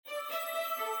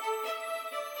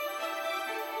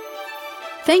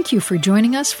Thank you for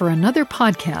joining us for another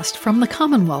podcast from the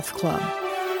Commonwealth Club.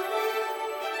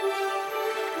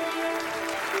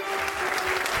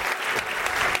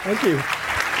 Thank you.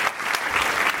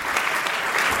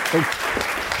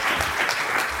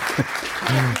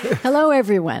 Hello,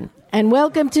 everyone, and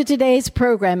welcome to today's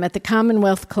program at the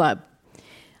Commonwealth Club.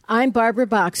 I'm Barbara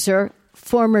Boxer,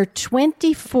 former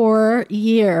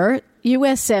 24-year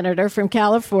U.S. Senator from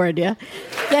California.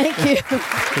 Thank you.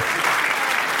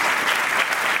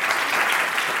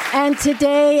 And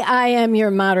today I am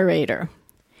your moderator.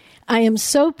 I am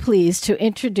so pleased to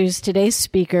introduce today's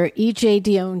speaker, E.J.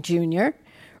 Dionne Jr.,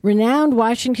 renowned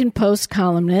Washington Post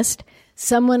columnist,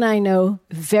 someone I know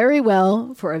very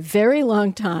well for a very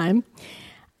long time,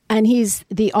 and he's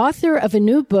the author of a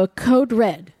new book, Code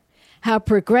Red: How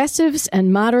Progressives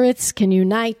and Moderates Can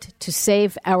Unite to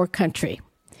Save Our Country.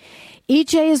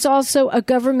 E.J. is also a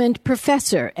government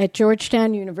professor at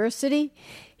Georgetown University.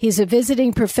 He's a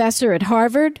visiting professor at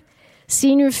Harvard,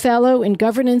 senior fellow in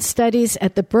governance studies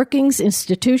at the Brookings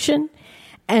Institution,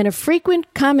 and a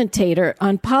frequent commentator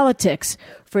on politics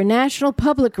for National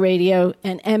Public Radio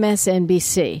and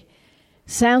MSNBC.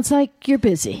 Sounds like you're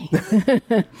busy.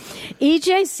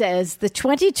 E.J. says the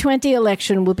 2020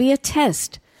 election will be a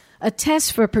test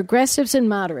for progressives and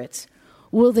moderates.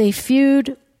 Will they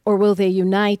feud or will they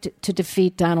unite to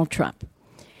defeat Donald Trump?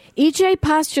 E.J.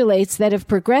 postulates that if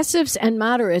progressives and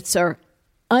moderates are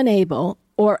unable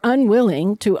or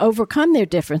unwilling to overcome their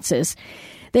differences,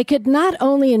 they could not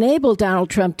only enable Donald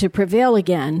Trump to prevail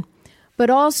again, but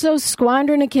also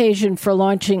squander an occasion for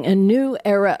launching a new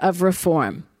era of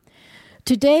reform.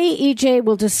 Today, E.J.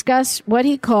 will discuss what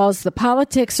he calls the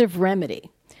politics of remedy,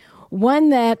 one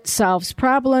that solves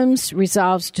problems,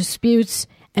 resolves disputes,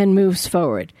 and moves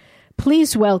forward.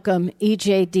 Please welcome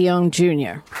E.J. Dionne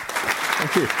Jr.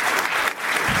 Thank you.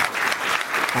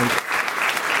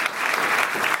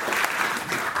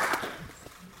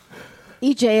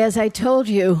 E.J., as I told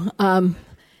you, I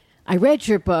read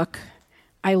your book.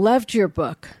 I loved your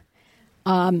book.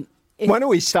 Why don't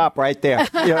we stop right there?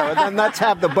 Then let's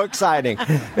have the book signing.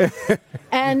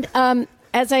 And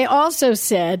as I also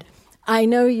said, I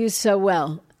know you so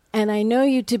well, and I know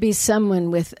you to be someone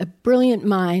with a brilliant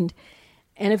mind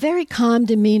and a very calm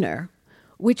demeanor,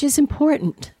 which is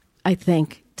important, I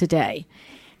think, today.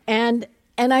 And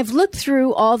I've looked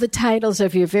through all the titles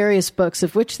of your various books,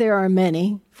 of which there are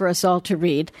many for us all to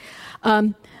read.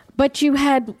 But you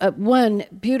had one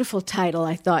beautiful title,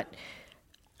 I thought,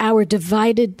 Our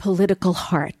Divided Political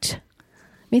Heart.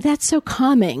 I mean, that's so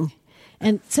calming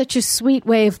and such a sweet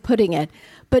way of putting it.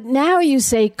 But now you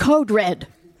say Code Red.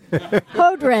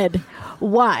 Code Red.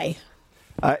 Why?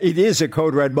 It is a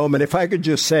Code Red moment. If I could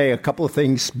just say a couple of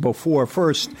things before.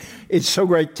 First, it's so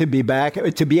great to be back,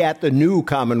 to be at the new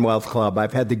Commonwealth Club.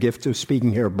 I've had the gift of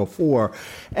speaking here before.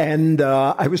 And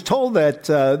I was told that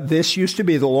this used to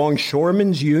be the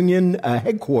Longshoremen's Union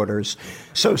headquarters.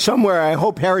 So somewhere I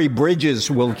hope Harry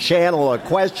Bridges will channel a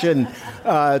question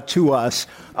to us.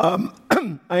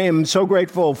 I am so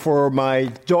grateful for my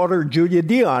daughter, Julia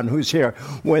Dionne, who's here.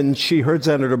 When she heard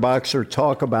Senator Boxer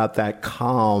talk about that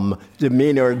calm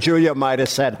demeanor, Julia might have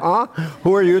said, huh?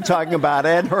 Who are you talking about?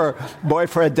 And her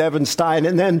boyfriend, Devin Stein.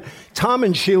 And then Tom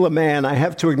and Sheila Mann, I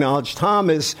have to acknowledge, Tom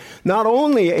is not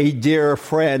only a dear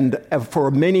friend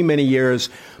for many, many years,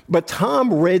 but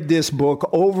Tom read this book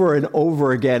over and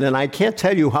over again, and I can't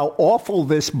tell you how awful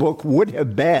this book would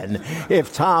have been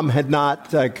if Tom had not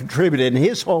contributed. And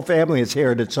his whole family is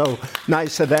here, and it's so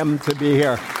nice of them to be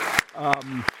here.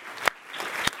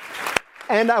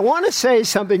 And I want to say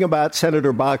something about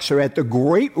Senator Boxer at the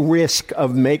great risk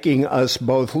of making us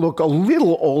both look a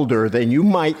little older than you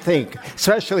might think,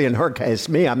 especially in her case.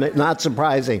 Me, I'm not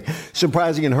surprising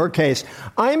in her case.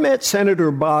 I met Senator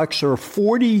Boxer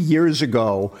 40 years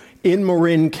ago in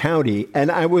Marin County, and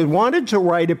I wanted to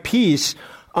write a piece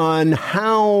on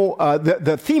how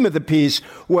the theme of the piece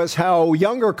was how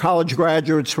younger college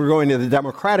graduates were going to the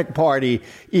Democratic Party,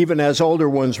 even as older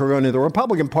ones were going to the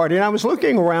Republican Party. And I was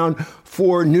looking around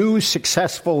for new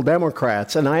successful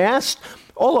Democrats. And I asked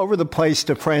all over the place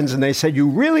to friends, and they said, you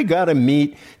really got to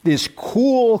meet this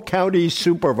cool county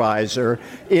supervisor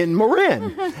in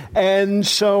Marin. And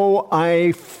so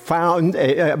I found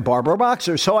Barbara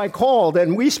Boxer. So I called,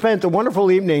 and we spent a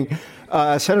wonderful evening,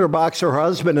 Senator Boxer, her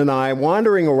husband, and I,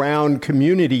 wandering around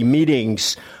community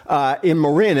meetings in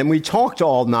Marin, and we talked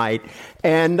all night.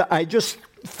 And I just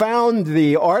found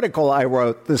the article I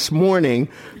wrote this morning.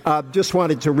 Just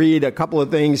wanted to read a couple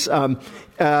of things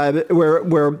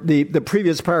where the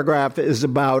previous paragraph is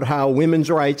about how women's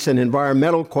rights and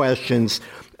environmental questions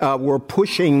were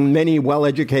pushing many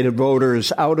well-educated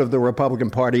voters out of the Republican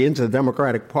Party into the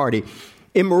Democratic Party.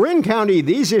 In Marin County,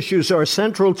 these issues are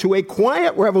central to a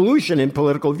quiet revolution in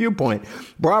political viewpoint.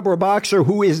 Barbara Boxer,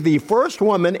 who is the first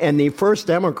woman and the first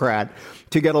Democrat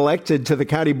to get elected to the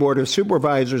County Board of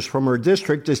Supervisors from her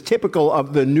district, is typical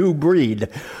of the new breed.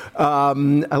 I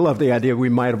love the idea we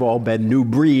might have all been new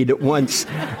breed once.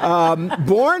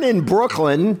 Born in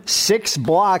Brooklyn, 6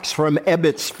 blocks from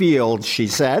Ebbets Field, she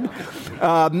said.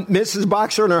 Mrs.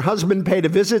 Boxer and her husband paid a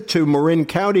visit to Marin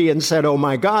County and said, "Oh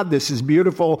my God, this is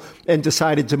beautiful," and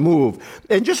decided to move.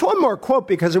 And just one more quote,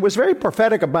 because it was very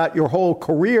prophetic about your whole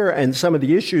career and some of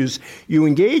the issues you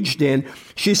engaged in.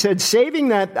 She said, saving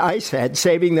that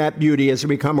beauty has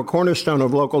become a cornerstone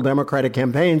of local Democratic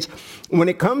campaigns. When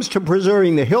it comes to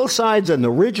preserving the hillsides and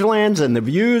the ridgelands and the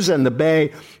views and the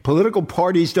bay, political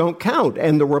parties don't count.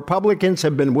 And the Republicans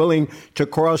have been willing to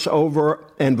cross over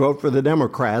and vote for the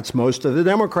Democrats. Most of the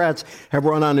Democrats have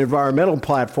run on environmental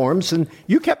platforms, and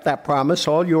you kept that promise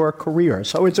all your career.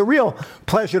 So it's a real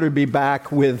pleasure to be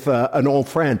back with an old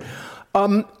friend.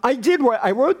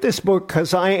 I wrote this book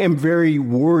because I am very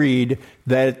worried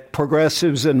that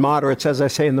progressives and moderates, as I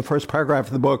say in the first paragraph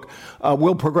of the book,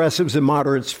 will progressives and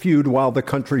moderates feud while the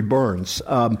country burns.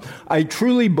 I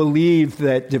truly believe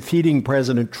that defeating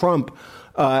President Trump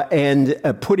and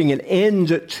putting an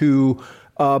end to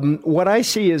what I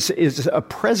see is a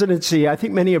presidency, I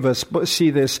think many of us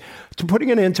see this, to putting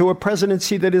an end to a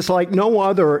presidency that is like no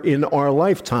other in our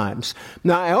lifetimes.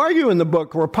 Now, I argue in the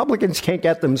book, Republicans can't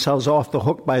get themselves off the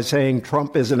hook by saying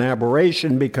Trump is an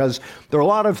aberration, because there are a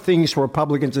lot of things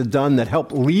Republicans have done that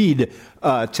help lead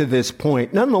to this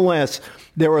point. Nonetheless,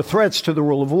 there are threats to the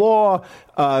rule of law,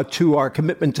 to our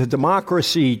commitment to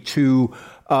democracy, to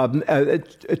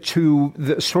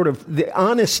the sort of the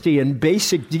honesty and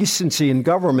basic decency in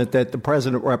government that the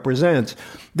president represents,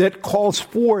 that calls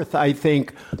forth, I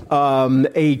think,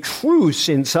 a truce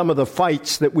in some of the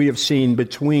fights that we have seen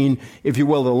between, if you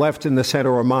will, the left and the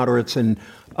center, or moderates and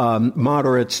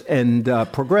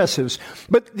progressives.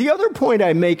 But the other point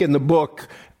I make in the book,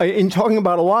 in talking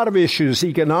about a lot of issues,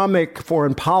 economic,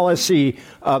 foreign policy,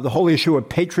 the whole issue of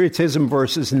patriotism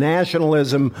versus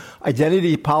nationalism,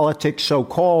 identity politics,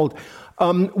 so-called,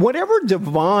 whatever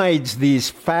divides these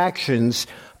factions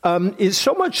is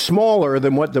so much smaller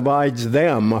than what divides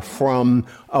them from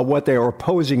what they are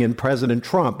opposing in President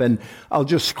Trump. And I'll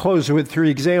just close with 3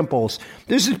 examples.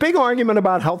 There's this big argument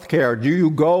about health care. Do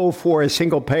you go for a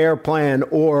single-payer plan,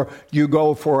 or do you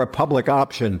go for a public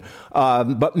option?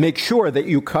 But make sure that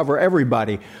you cover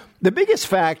everybody. The biggest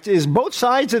fact is both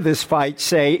sides of this fight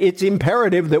say it's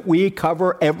imperative that we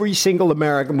cover every single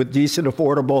American with decent,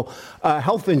 affordable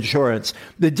health insurance.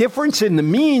 The difference in the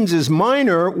means is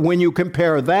minor when you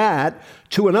compare that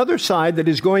to another side that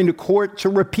is going to court to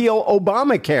repeal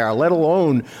Obamacare, let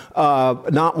alone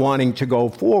not wanting to go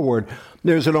forward.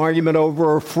 There's an argument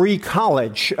over free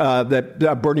college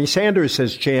that Bernie Sanders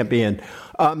has championed.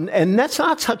 And that's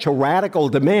not such a radical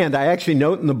demand. I actually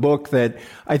note in the book that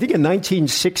I think in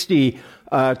 1960,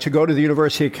 to go to the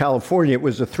University of California, it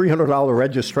was a $300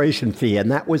 registration fee,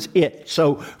 and that was it.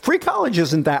 So free college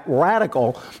isn't that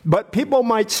radical, but people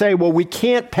might say, well, we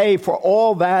can't pay for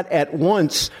all that at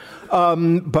once.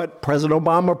 But President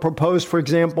Obama proposed, for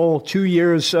example, 2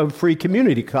 years of free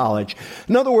community college.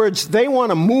 In other words, they want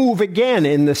to move again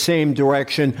in the same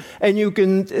direction. And you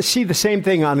can see the same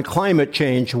thing on climate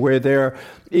change, where there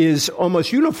is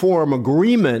almost uniform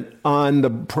agreement on the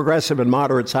progressive and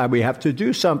moderate side. We have to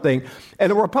do something.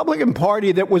 And a Republican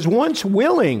Party that was once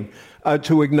willing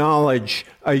to acknowledge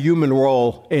a human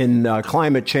role in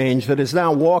climate change that has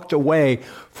now walked away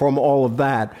from all of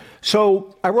that.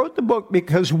 So I wrote the book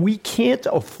because we can't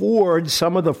afford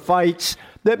some of the fights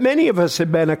that many of us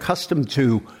have been accustomed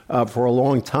to for a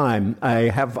long time.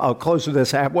 I'll close with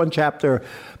this. I have one chapter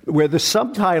where the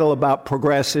subtitle about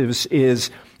progressives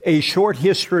is A Short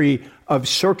History of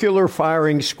Circular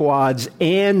Firing Squads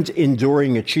and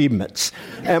Enduring Achievements.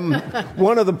 And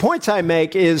one of the points I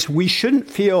make is we shouldn't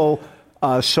feel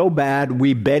so bad.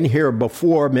 We've been here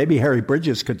before. Maybe Harry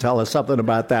Bridges could tell us something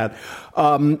about that.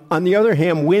 On the other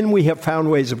hand, when we have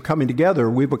found ways of coming together,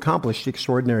 we've accomplished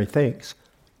extraordinary things.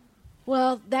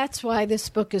 Well, that's why this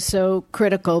book is so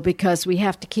critical, because we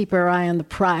have to keep our eye on the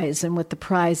prize. And what the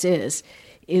prize is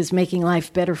making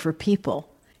life better for people.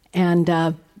 And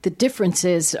the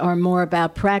differences are more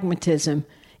about pragmatism,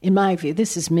 in my view.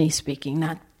 This is me speaking,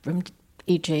 not from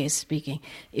EJ is speaking.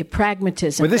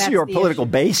 Pragmatism. Well, this is your political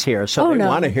base here, so they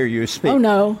want to hear you speak. Oh,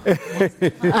 no.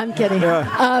 I'm kidding.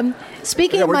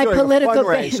 Speaking of my political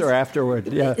base.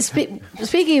 Afterward. Yeah.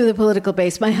 Speaking of the political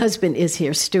base, my husband is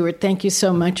here. Stuart, thank you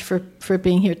so much for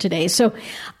being here today. So,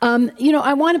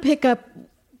 I want to pick up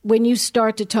when you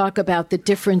start to talk about the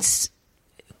difference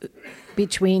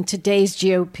between today's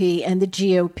GOP and the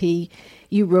GOP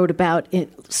you wrote about it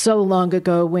so long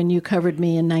ago when you covered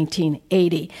me in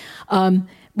 1980.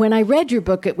 When I read your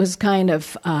book, it was kind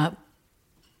of,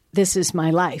 this is my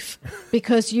life,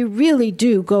 because you really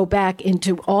do go back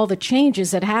into all the changes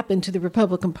that happened to the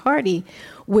Republican Party,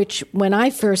 which when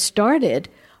I first started,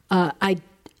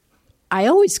 I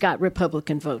always got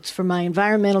Republican votes for my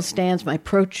environmental stands, my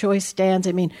pro-choice stands.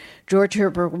 I mean, George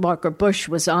Herbert Walker Bush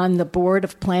was on the board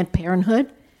of Planned Parenthood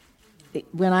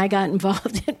when I got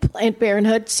involved in Planned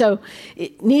Parenthood. So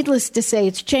needless to say,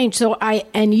 it's changed.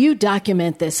 And you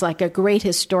document this like a great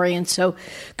historian. So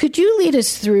could you lead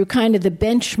us through kind of the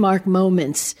benchmark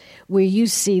moments where you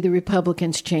see the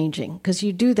Republicans changing? Because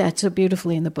you do that so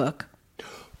beautifully in the book.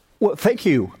 Well, thank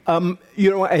you.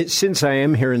 Since I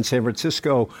am here in San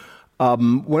Francisco,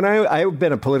 I've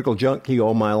been a political junkie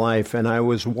all my life, and I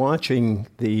was watching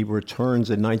the returns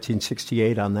in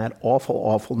 1968 on that awful,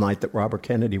 awful night that Robert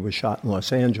Kennedy was shot in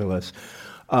Los Angeles.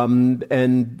 And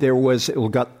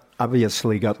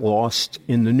obviously got lost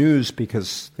in the news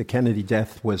because the Kennedy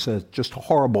death was just a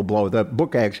horrible blow. The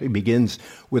book actually begins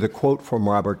with a quote from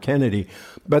Robert Kennedy.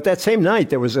 But that same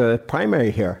night, there was a primary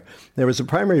here. There was a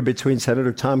primary between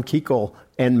Senator Tom Kuechel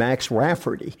and Max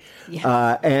Rafferty.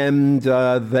 Yeah.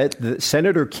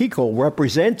 Senator Kuechel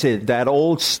represented that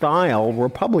old-style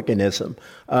republicanism,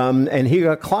 and he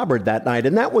got clobbered that night.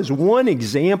 And that was one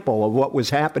example of what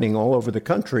was happening all over the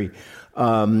country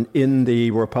in the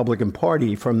Republican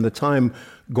Party from the time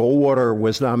Goldwater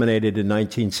was nominated in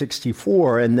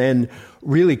 1964 and then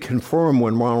really confirmed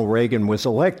when Ronald Reagan was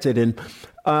elected. And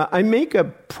I make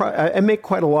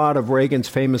quite a lot of Reagan's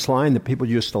famous line that people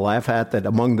used to laugh at, that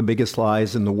among the biggest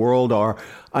lies in the world are,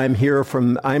 I'm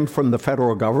from the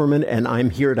federal government and I'm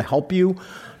here to help you.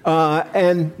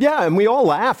 And we all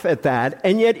laugh at that.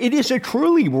 And yet it is a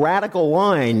truly radical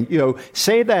line.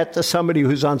 Say that to somebody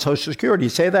who's on Social Security.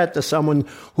 Say that to someone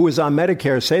who is on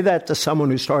Medicare. Say that to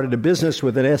someone who started a business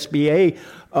with an SBA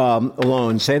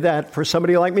loan. Say that for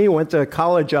somebody like me who went to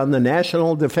college on the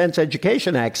National Defense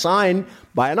Education Act, signed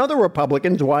by another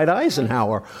Republican, Dwight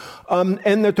Eisenhower.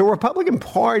 And that the Republican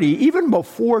Party, even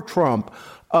before Trump,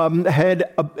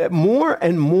 had more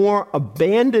and more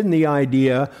abandoned the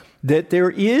idea that there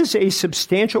is a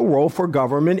substantial role for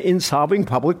government in solving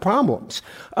public problems.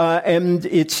 And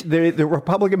it's the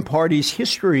Republican Party's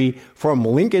history from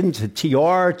Lincoln to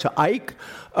TR to Ike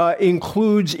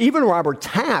includes even Robert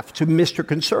Taft, who Mr.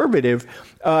 Conservative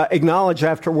acknowledged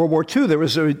after World War II there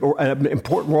was an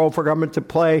important role for government to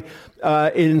play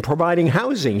in providing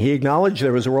housing. He acknowledged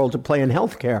there was a role to play in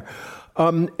health care.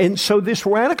 And so this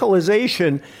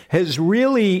radicalization has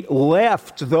really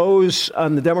left those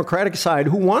on the Democratic side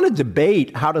who want to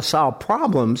debate how to solve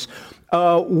problems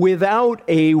without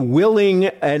a willing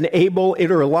and able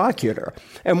interlocutor.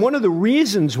 And one of the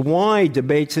reasons why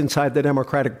debates inside the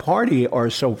Democratic Party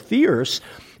are so fierce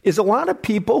is a lot of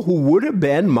people who would have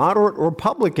been moderate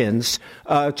Republicans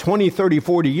 20, 30,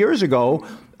 40 years ago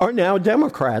are now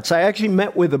Democrats. I actually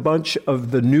met with a bunch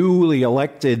of the newly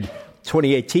elected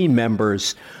 2018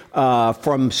 members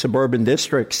from suburban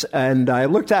districts, and I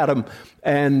looked at them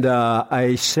and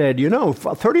I said,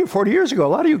 30 or 40 years ago, a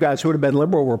lot of you guys would have been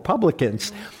liberal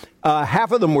Republicans.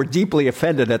 Half of them were deeply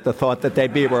offended at the thought that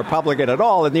they'd be a Republican at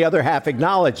all, and the other half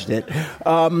acknowledged it.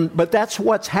 But that's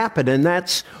what's happened, and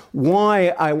that's why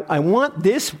I want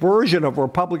this version of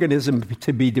republicanism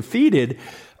to be defeated,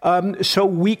 so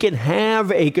we can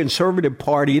have a conservative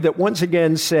party that once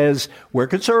again says, we're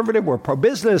conservative, we're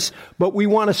pro-business, but we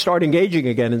want to start engaging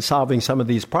again in solving some of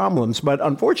these problems. But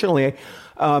unfortunately,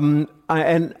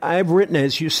 I've written,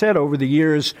 as you said, over the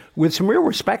years with some real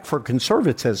respect for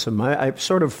conservatism. I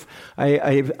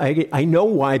know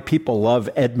why people love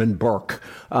Edmund Burke.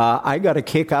 I got a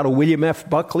kick out of William F.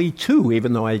 Buckley, too,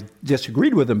 even though I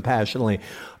disagreed with him passionately.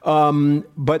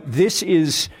 But this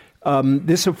is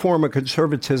a form of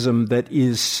conservatism that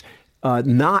is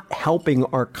not helping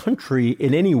our country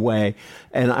in any way,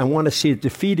 and I want to see it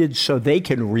defeated so they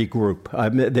can regroup.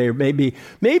 There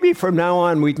maybe from now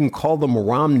on we can call them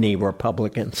Romney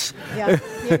Republicans. Yeah,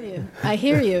 I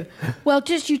hear you. Well,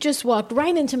 you just walked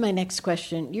right into my next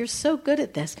question. You're so good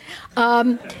at this.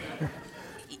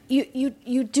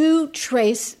 You do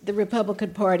trace the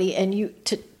Republican Party, and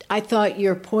I thought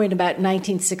your point about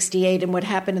 1968 and what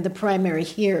happened in the primary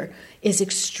here is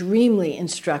extremely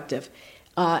instructive.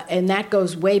 And that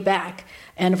goes way back.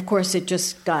 And, of course, it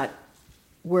just got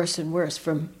worse and worse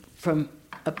from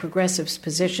a progressive's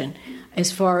position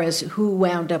as far as who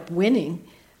wound up winning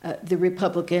the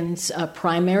Republicans'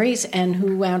 primaries and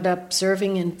who wound up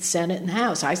serving in Senate and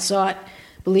House. I saw it.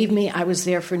 Believe me, I was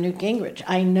there for Newt Gingrich.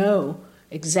 I know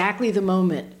exactly the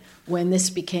moment when this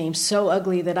became so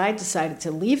ugly that I decided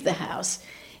to leave the House,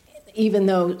 even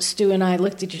though Stu and I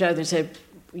looked at each other and said,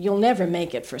 you'll never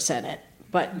make it for Senate,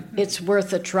 but it's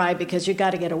worth a try because you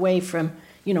got to get away from,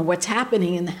 what's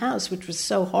happening in the House, which was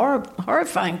so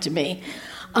horrifying to me.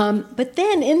 But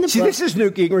then in the book... this is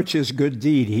Newt Gingrich's good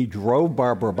deed. He drove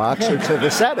Barbara Boxer to the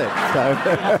Senate.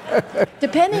 So.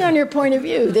 Depending on your point of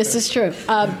view, this is true.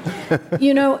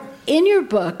 In your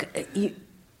book,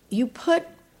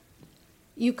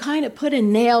 you kind of put a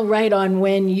nail right on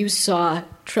when you saw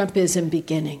Trumpism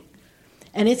beginning.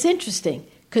 And it's interesting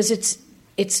because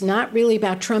it's not really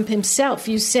about Trump himself.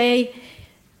 You say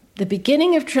the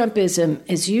beginning of Trumpism,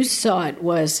 as you saw it,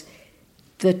 was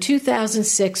the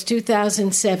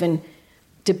 2006-2007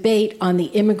 debate on the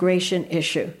immigration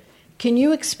issue. Can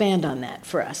you expand on that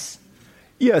for us?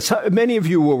 Yes, many of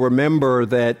you will remember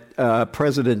that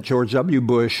President George W.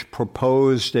 Bush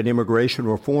proposed an immigration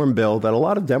reform bill that a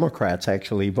lot of Democrats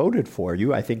actually voted for.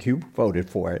 I think you voted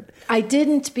for it. I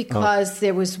didn't because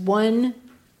there was one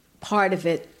part of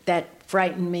it that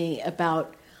frightened me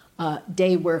about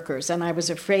day workers, and I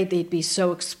was afraid they'd be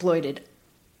so exploited.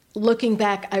 Looking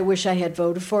back, I wish I had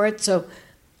voted for it. So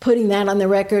putting that on the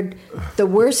record, the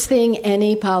worst thing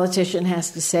any politician has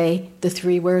to say, the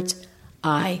 3 words,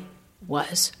 I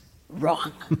was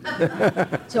wrong.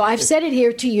 So I've said it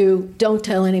here to you. Don't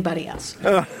tell anybody else.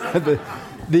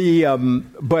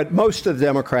 But most of the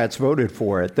Democrats voted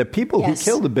for it. The people who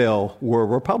killed the bill were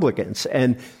Republicans.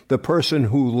 And the person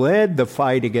who led the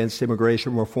fight against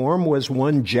immigration reform was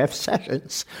one Jeff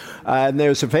Sessions. And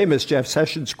there's a famous Jeff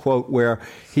Sessions quote where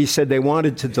he said they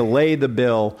wanted to delay the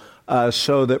bill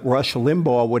so that Rush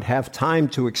Limbaugh would have time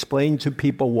to explain to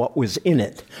people what was in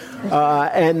it.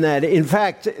 And that, in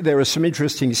fact, there were some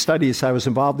interesting studies I was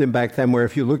involved in back then where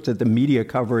if you looked at the media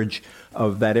coverage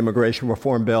of that immigration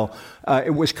reform bill,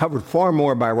 it was covered far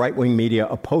more by right-wing media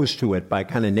opposed to it, by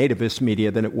kind of nativist media,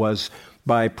 than it was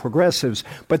by progressives.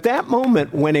 But that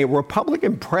moment when a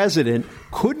Republican president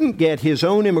couldn't get his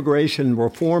own immigration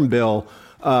reform bill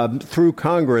through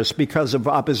Congress because of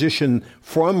opposition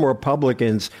from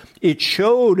Republicans, it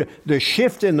showed the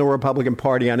shift in the Republican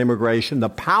Party on immigration, the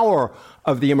power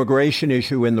of the immigration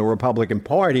issue in the Republican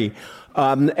Party.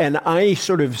 And I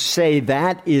sort of say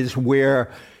that is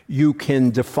where you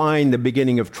can define the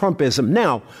beginning of Trumpism.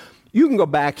 Now, you can go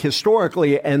back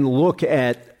historically and look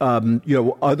at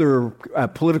other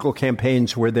political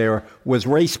campaigns where there was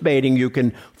race baiting. You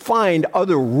can find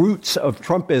other roots of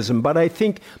Trumpism. But I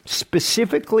think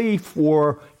specifically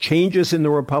for changes in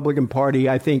the Republican Party,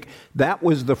 I think that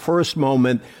was the first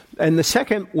moment. And the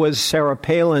second was Sarah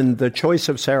Palin, the choice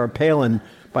of Sarah Palin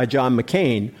by John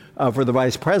McCain for the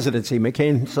vice presidency.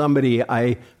 McCain, somebody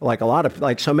I,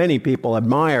 like so many people,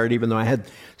 admired, even though I had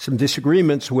some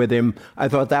disagreements with him. I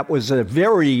thought that was I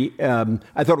thought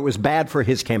it was bad for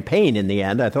his campaign in the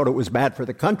end. I thought it was bad for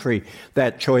the country,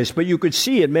 that choice. But you could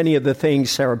see in many of the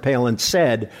things Sarah Palin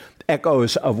said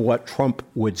echoes of what Trump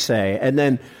would say. And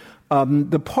then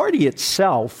the party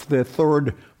itself, the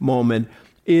third moment,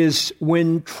 is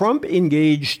when Trump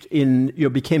engaged in,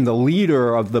 became the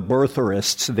leader of the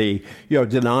birtherists,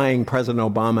 denying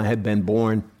President Obama had been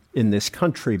born in this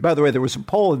country. By the way, there was a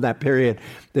poll in that period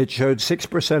that showed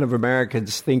 6% of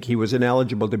Americans think he was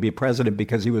ineligible to be president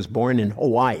because he was born in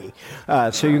Hawaii.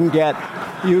 So you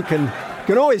can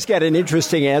always get an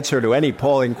interesting answer to any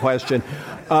polling question.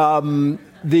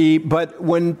 But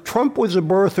when Trump was a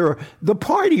birther, the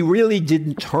party really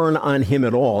didn't turn on him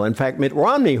at all. In fact, Mitt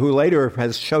Romney, who later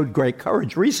has showed great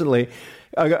courage recently,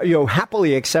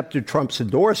 happily accepted Trump's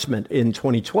endorsement in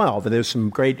 2012. And there's some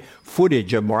great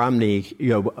footage of Romney,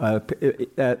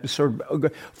 sort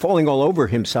of falling all over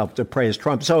himself to praise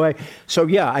Trump. So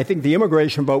I think the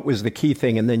immigration vote was the key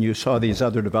thing, and then you saw these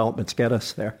other developments get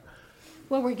us there.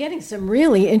 Well, we're getting some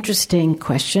really interesting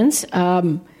questions.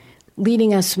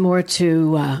 Leading us more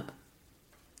to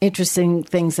interesting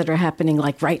things that are happening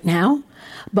like right now.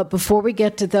 But before we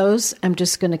get to those, I'm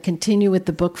just going to continue with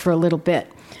the book for a little bit.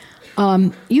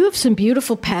 You have some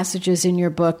beautiful passages in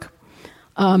your book.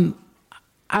 I'll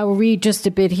read just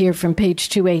a bit here from page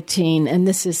 218, and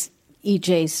this is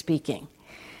E.J. speaking.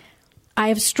 I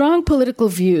have strong political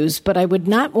views, but I would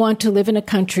not want to live in a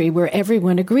country where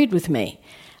everyone agreed with me.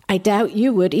 I doubt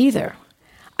you would either.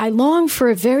 I long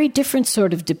for a very different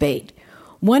sort of debate,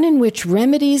 one in which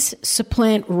remedies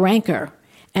supplant rancor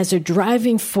as a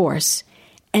driving force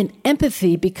and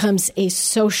empathy becomes a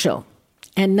social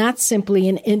and not simply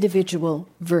an individual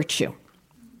virtue.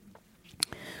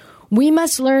 We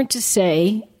must learn to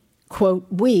say, quote,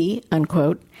 we,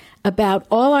 unquote, about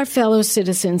all our fellow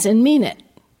citizens and mean it.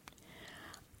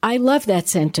 I love that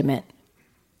sentiment.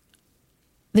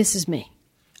 This is me.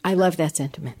 I love that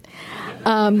sentiment.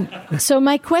 So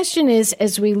my question is,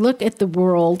 as we look at the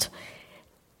world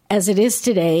as it is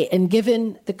today, and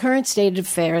given the current state of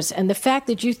affairs and the fact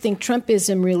that you think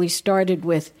Trumpism really started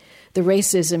with the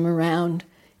racism around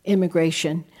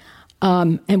immigration,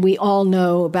 and we all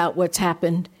know about what's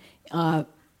happened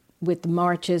with the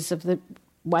marches of the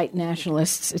white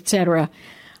nationalists, et cetera,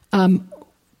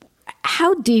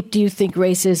 how deep do you think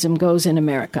racism goes in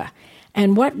America?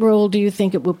 And what role do you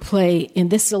think it will play in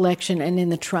this election and in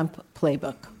the Trump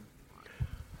playbook?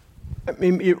 I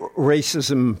mean,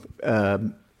 racism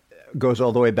goes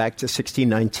all the way back to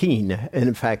 1619. And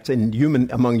in fact,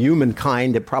 among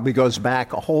humankind, it probably goes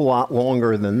back a whole lot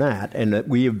longer than that. And that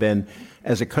we have been,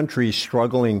 as a country,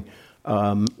 struggling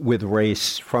with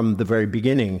race from the very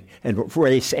beginning, and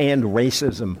race and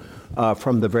racism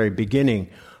from the very beginning.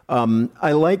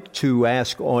 I like to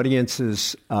ask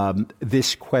audiences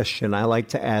this question. I like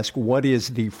to ask, what is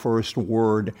the first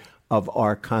word of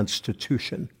our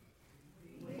Constitution?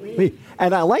 We.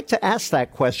 And I like to ask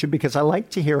that question because I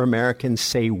like to hear Americans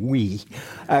say we,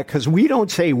 because we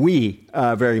don't say we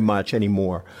very much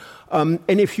anymore. And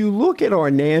if you look at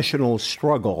our national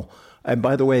struggle, and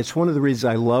by the way, it's one of the reasons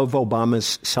I love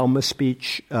Obama's Selma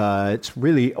speech. It's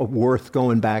really worth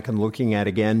going back and looking at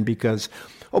again, because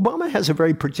Obama has a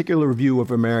very particular view of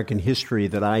American history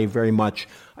that I very much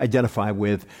identify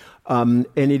with. And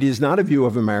it is not a view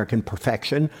of American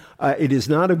perfection. It is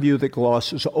not a view that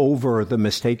glosses over the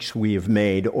mistakes we have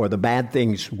made or the bad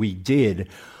things we did.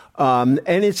 And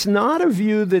it's not a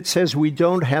view that says we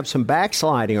don't have some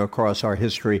backsliding across our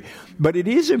history, but it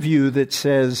is a view that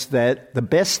says that the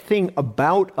best thing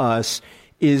about us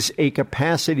is a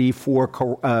capacity for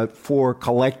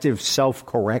collective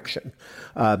self-correction.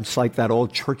 It's like that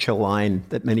old Churchill line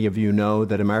that many of you know,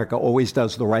 that America always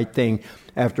does the right thing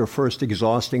after first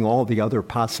exhausting all the other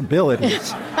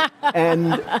possibilities.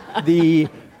 and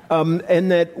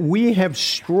that we have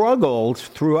struggled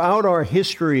throughout our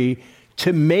history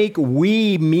to make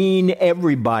we mean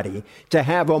everybody, to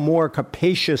have a more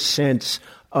capacious sense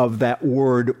of that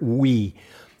word we.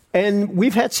 And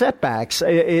we've had setbacks.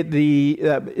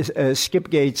 Skip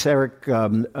Gates, Eric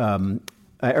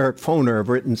Foner have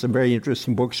written some very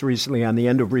interesting books recently on the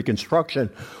end of Reconstruction,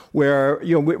 where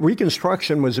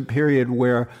Reconstruction was a period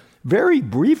where, very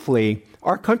briefly,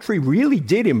 our country really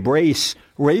did embrace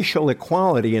racial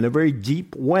equality in a very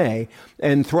deep way.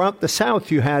 And throughout the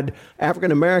South, you had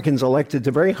African Americans elected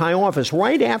to very high office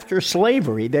right after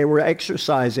slavery. They were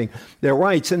exercising their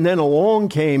rights. And then along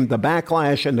came the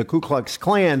backlash and the Ku Klux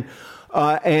Klan.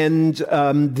 And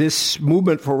this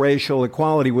movement for racial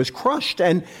equality was crushed.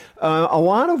 And a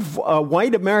lot of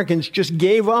white Americans just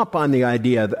gave up on the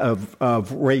idea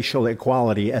of racial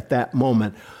equality at that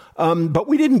moment. But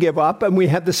we didn't give up, and we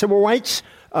had the civil rights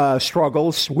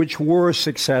struggles, which were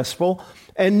successful.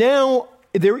 And now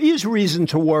there is reason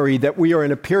to worry that we are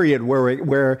in a period where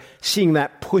we're seeing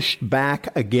that pushed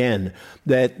back again,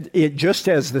 that it, just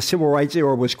as the civil rights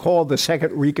era was called the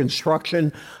Second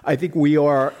Reconstruction, I think we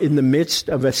are in the midst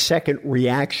of a second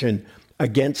reaction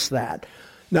against that.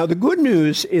 Now, the good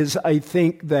news is I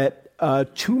think that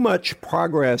too much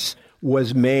progress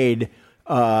was made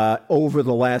over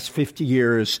the last 50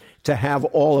 years to have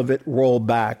all of it roll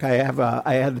back.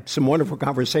 I had some wonderful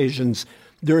conversations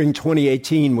during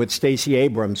 2018 with Stacey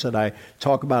Abrams that I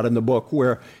talk about in the book,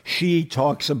 where she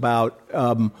talks about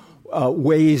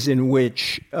ways in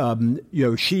which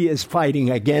she is fighting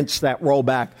against that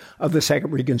rollback of the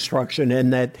Second Reconstruction,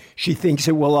 and that she thinks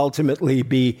it will ultimately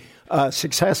be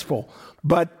successful.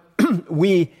 But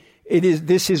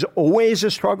this is always a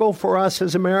struggle for us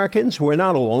as Americans. We're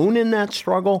not alone in that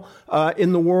struggle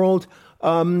in the world.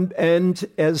 And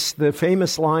as the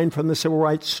famous line from the civil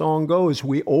rights song goes,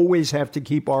 we always have to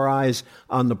keep our eyes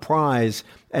on the prize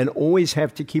and always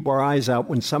have to keep our eyes out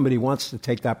when somebody wants to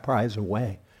take that prize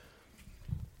away.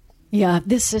 Yeah,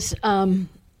 this is. I'm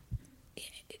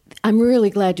really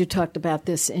glad you talked about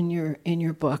this in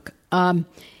your book.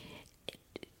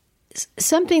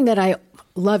 Something that I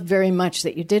love very much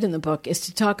that you did in the book is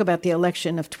to talk about the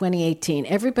election of 2018.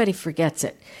 Everybody forgets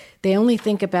it. They only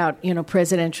think about,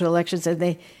 presidential elections,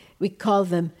 and we call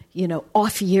them,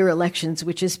 off-year elections,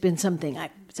 which has been something,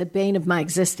 it's a bane of my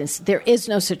existence. There is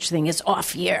no such thing as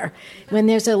off-year. When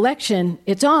there's an election,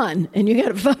 it's on, and you got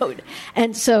to vote.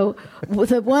 And so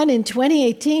the one in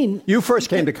 2018... You first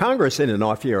came to Congress in an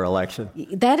off-year election.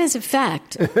 That is a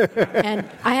fact. And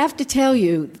I have to tell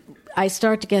you, I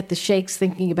start to get the shakes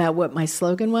thinking about what my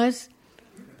slogan was.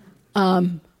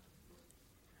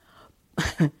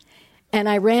 And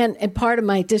I ran, and part of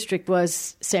my district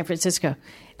was San Francisco.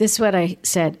 This is what I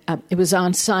said. It was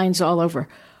on signs all over.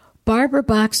 Barbara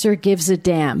Boxer gives a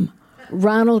damn.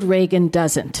 Ronald Reagan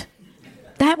doesn't.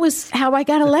 That was how I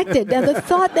got elected. Now, the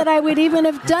thought that I would even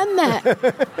have done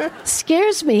that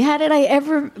scares me. How did I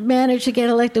ever manage to get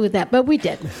elected with that? But we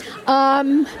did.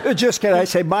 Just can I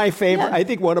say my favorite? Yeah. I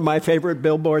think one of my favorite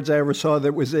billboards I ever saw.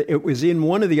 It was in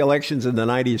one of the elections in the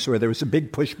 90s where there was a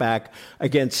big pushback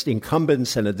against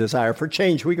incumbents and a desire for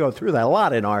change. We go through that a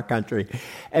lot in our country.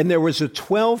 And there was a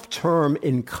 12-term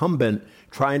incumbent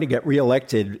trying to get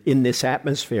reelected in this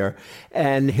atmosphere.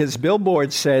 And his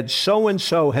billboard said,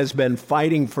 so-and-so has been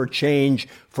fighting for change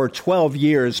for 12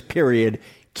 years, period.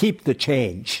 Keep the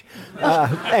change.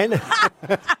 And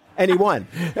he won.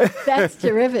 That's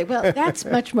terrific. Well, that's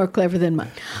much more clever than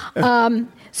mine.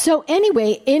 So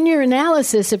anyway, in your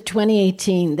analysis of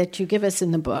 2018 that you give us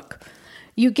in the book,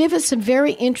 you give us some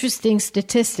very interesting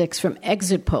statistics from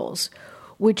exit polls,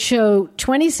 which show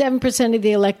 27% of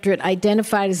the electorate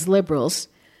identified as liberals,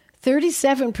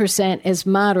 37% as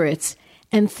moderates,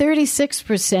 and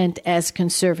 36% as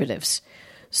conservatives.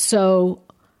 So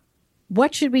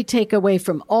what should we take away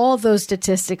from all those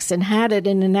statistics, and how did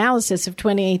an analysis of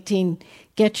 2018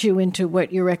 get you into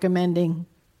what you're recommending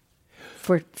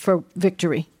for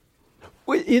victory?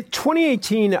 Well,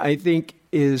 2018, I think,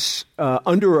 is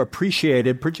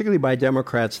underappreciated, particularly by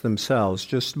Democrats themselves.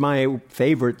 Just my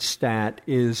favorite stat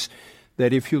is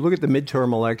that if you look at the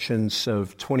midterm elections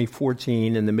of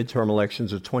 2014 and the midterm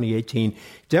elections of 2018,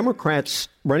 Democrats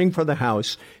running for the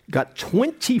House got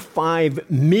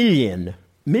 25 million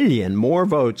more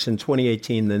votes in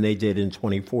 2018 than they did in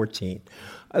 2014.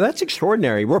 That's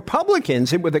extraordinary.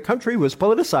 Republicans, when the country was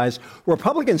politicized,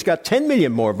 Republicans got 10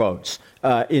 million more votes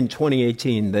in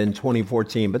 2018 than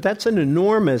 2014. But that's an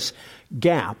enormous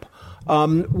gap.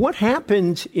 What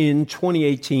happened in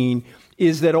 2018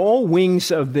 is that all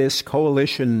wings of this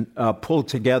coalition pulled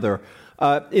together.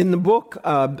 In the book,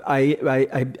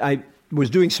 I was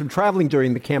doing some traveling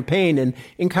during the campaign and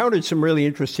encountered some really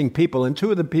interesting people. And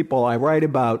two of the people I write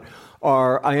about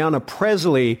are Ayanna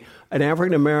Pressley, an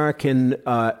African-American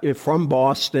from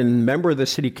Boston, member of the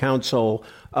city council,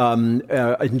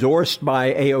 endorsed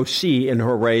by AOC in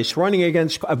her race, running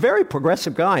against a very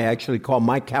progressive guy, actually, called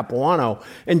Mike Capuano,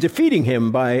 and defeating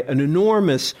him by an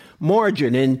enormous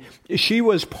margin. And she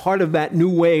was part of that new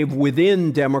wave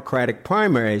within Democratic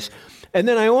primaries. And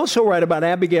then I also write about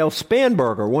Abigail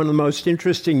Spanberger, one of the most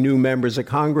interesting new members of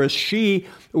Congress. She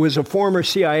was a former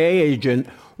CIA agent,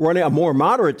 running a more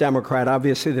moderate Democrat,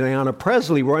 obviously, than Ayanna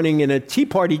Pressley, running in a Tea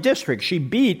Party district. She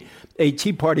beat a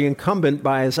Tea Party incumbent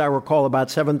by, as I recall,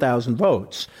 about 7,000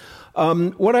 votes.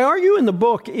 What I argue in the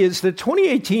book is that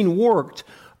 2018 worked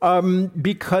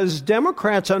because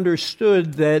Democrats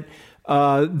understood that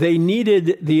they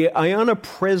needed the Ayanna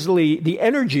Pressley, the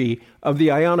energy of the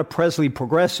Ayanna Pressley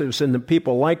progressives and the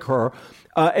people like her,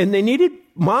 and they needed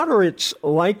moderates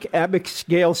like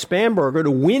Abigail Spanberger to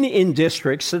win in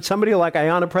districts that somebody like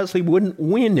Ayanna Pressley wouldn't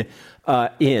win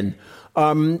in.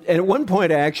 And at one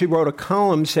point, I actually wrote a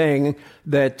column saying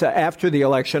that after the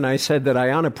election, I said that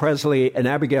Ayanna Pressley and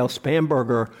Abigail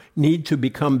Spanberger need to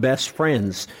become best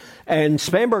friends. And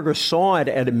Spanberger saw it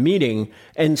at a meeting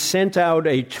and sent out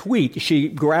a tweet. She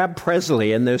grabbed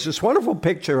Pressley, and there's this wonderful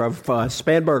picture of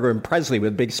Spanberger and Pressley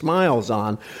with big smiles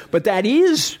on. But that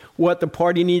is what the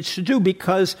party needs to do,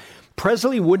 because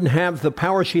Pressley wouldn't have the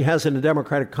power she has in the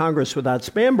Democratic Congress without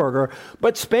Spanberger,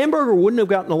 but Spanberger wouldn't have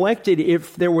gotten elected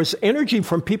if there was energy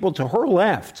from people to her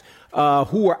left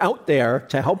who were out there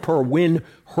to help her win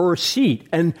her seat.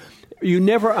 And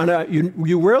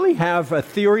you rarely have a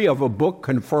theory of a book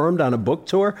confirmed on a book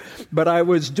tour, but I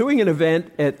was doing an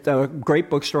event at a great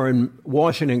bookstore in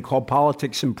Washington called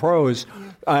Politics and Prose,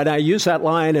 and I used that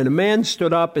line, and a man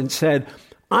stood up and said,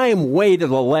 "I am way to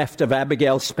the left of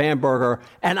Abigail Spanberger,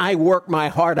 and I work my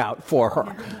heart out for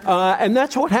her." And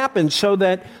that's what happened. So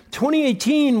that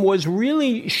 2018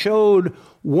 really showed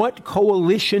what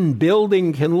coalition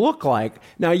building can look like.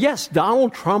 Now, yes,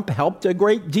 Donald Trump helped a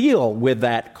great deal with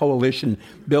that coalition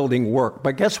building work.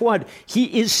 But guess what? He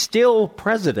is still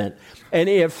president. And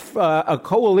if a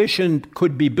coalition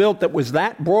could be built that was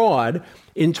that broad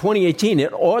in 2018,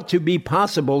 it ought to be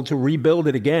possible to rebuild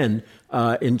it again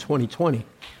in 2020.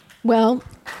 Well,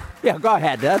 yeah, go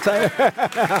ahead.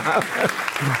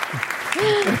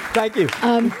 Thank you.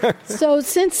 So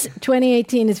since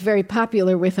 2018 is very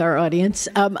popular with our audience,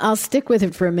 I'll stick with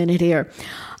it for a minute here.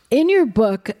 In your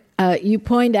book, you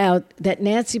point out that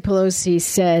Nancy Pelosi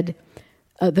said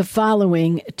the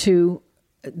following to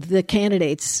the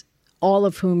candidates, some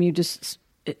of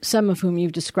whom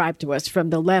you've described to us,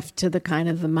 from the left to the kind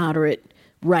of the moderate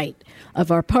right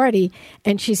of our party.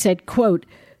 And she said, quote,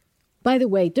 By the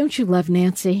way, don't you love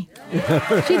Nancy?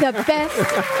 She's the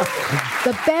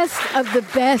best of the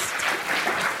best.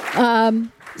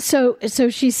 So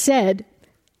she said,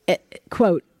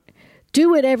 quote, "Do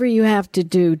whatever you have to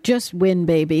do. Just win,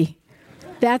 baby."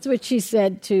 That's what she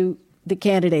said to the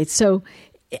candidates. So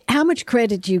how much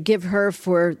credit do you give her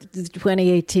for the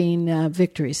 2018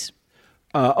 victories?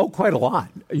 Quite a lot.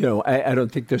 I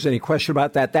don't think there's any question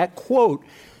about that. That quote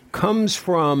comes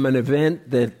from an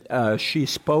event that she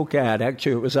spoke at.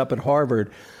 Actually, it was up at Harvard.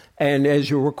 And as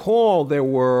you recall, there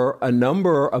were a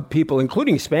number of people,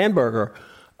 including Spanberger,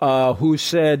 who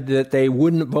said that they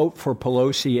wouldn't vote for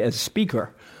Pelosi as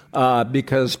Speaker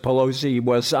because Pelosi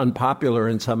was unpopular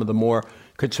in some of the more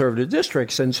conservative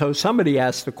districts. And so somebody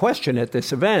asked the question at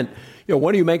this event,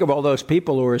 what do you make of all those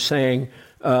people who are saying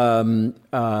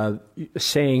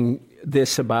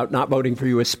this about not voting for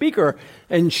you as Speaker?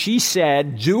 And she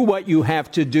said, do what you have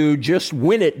to do. Just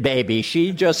win it, baby.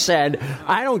 She just said,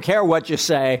 I don't care what you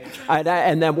say.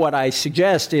 And then what I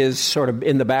suggest is sort of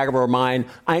in the back of her mind,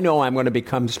 I know I'm going to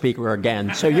become Speaker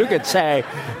again. So you could say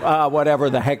whatever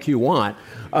the heck you want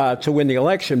to win the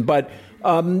election. But,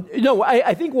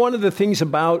 I think one of the things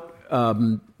about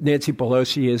Nancy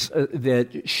Pelosi is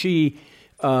that she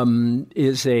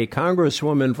is a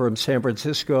congresswoman from San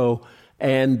Francisco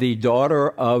and the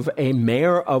daughter of a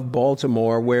mayor of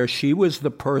Baltimore, where she was the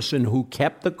person who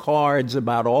kept the cards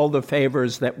about all the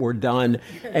favors that were done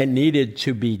and needed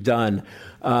to be done.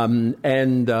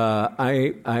 I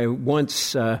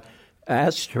once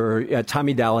asked her,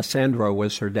 Tommy D'Alessandro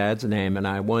was her dad's name, and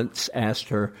I once asked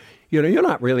her, you're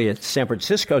not really a San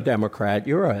Francisco Democrat,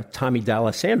 you're a Tommy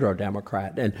D'Alessandro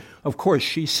Democrat. And of course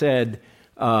she said,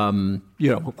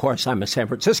 of course, I'm a San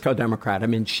Francisco Democrat. I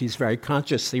mean, she's very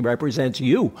consciously represents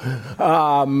you.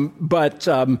 But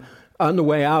on the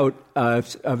way out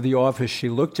of the office, she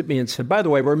looked at me and said, by the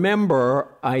way, remember,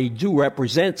 I do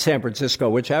represent San Francisco,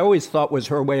 which I always thought was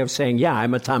her way of saying, yeah,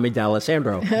 I'm a Tommy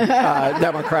D'Alessandro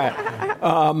Democrat.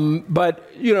 But,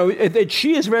 that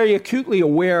she is very acutely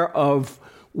aware of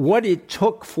what it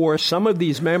took for some of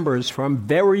these members from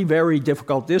very, very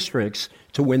difficult districts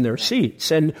to win their seats.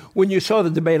 And when you saw the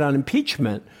debate on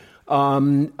impeachment,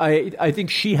 I think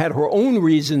she had her own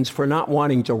reasons for not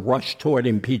wanting to rush toward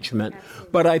impeachment.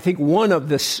 But I think one of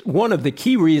the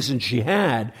key reasons she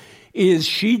had is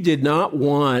she did not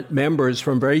want members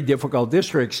from very difficult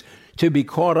districts to be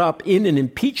caught up in an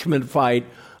impeachment fight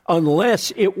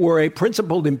unless it were a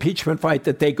principled impeachment fight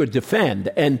that they could defend.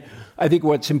 And I think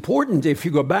what's important, if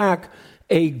you go back,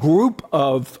 a group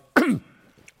of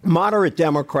moderate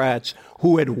Democrats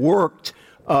who had worked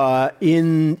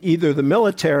in either the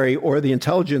military or the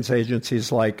intelligence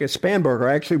agencies like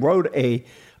Spanberger actually wrote a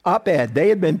op-ed. They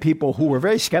had been people who were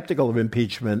very skeptical of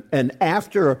impeachment. And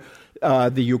after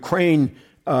the Ukraine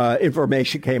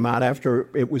information came out, after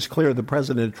it was clear the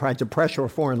president had tried to pressure a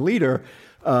foreign leader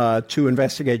to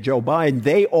investigate Joe Biden,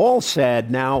 they all said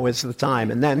now is the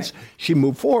time. And then she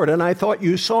moved forward. And I thought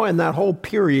you saw in that whole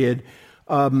period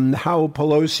how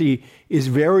Pelosi is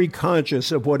very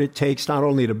conscious of what it takes not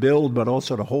only to build, but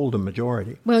also to hold a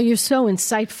majority. Well, you're so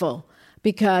insightful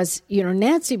because,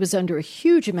 Nancy was under a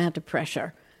huge amount of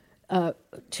pressure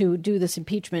to do this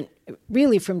impeachment,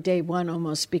 really from day one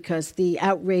almost, because the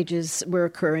outrages were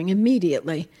occurring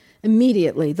immediately.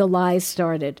 Immediately, the lies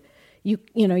started. You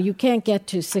can't get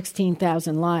to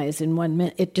 16,000 lies in 1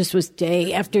 minute. It just was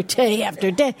day after day after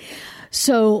day.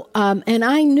 So, and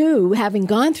I knew, having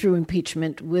gone through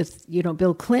impeachment with,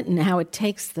 Bill Clinton, how it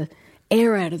takes the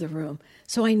air out of the room.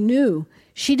 So I knew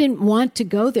she didn't want to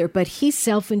go there, but he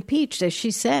self-impeached, as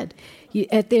she said.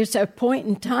 There's a point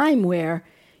in time where,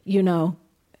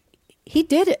 he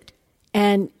did it.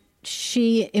 And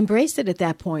she embraced it at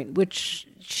that point, which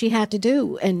she had to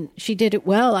do. And she did it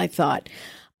well, I thought.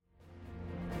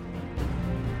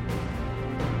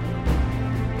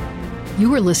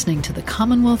 You are listening to the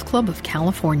Commonwealth Club of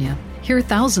California. Hear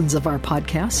thousands of our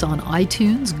podcasts on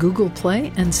iTunes, Google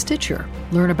Play, and Stitcher.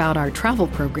 Learn about our travel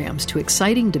programs to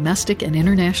exciting domestic and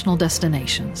international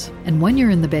destinations. And when you're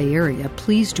in the Bay Area,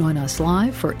 please join us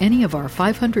live for any of our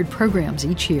 500 programs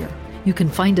each year. You can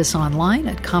find us online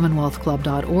at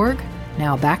commonwealthclub.org.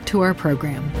 Now back to our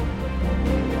program.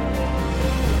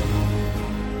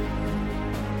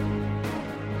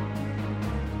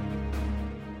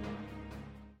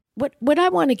 What I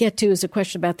want to get to is a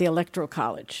question about the Electoral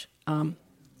College.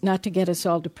 Not to get us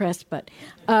all depressed, but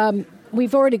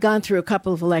we've already gone through a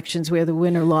couple of elections where the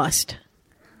winner lost.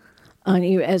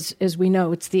 As we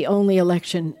know, it's the only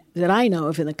election that I know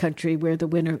of in the country where the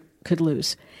winner could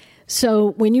lose.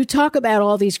 So when you talk about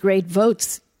all these great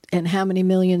votes and how many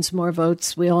millions more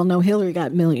votes, we all know Hillary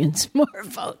got millions more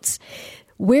votes.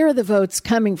 where are the votes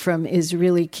coming from is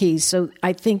really key. So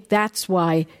I think that's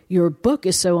why your book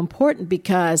is so important,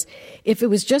 because if it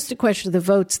was just a question of the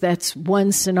votes, that's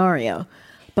one scenario,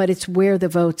 but it's where the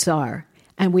votes are.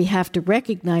 And we have to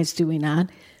recognize, do we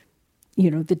not,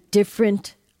 the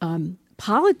different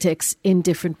politics in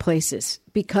different places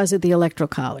because of the Electoral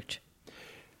College.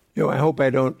 I hope I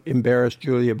don't embarrass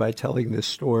Julia by telling this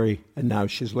story. And now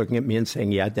she's looking at me and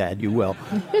saying, yeah, Dad, you will.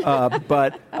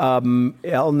 But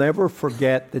I'll never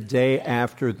forget the day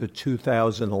after the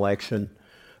 2000 election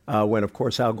when, of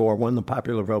course, Al Gore won the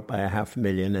popular vote by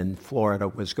 500,000 and Florida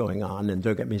was going on. And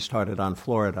don't get me started on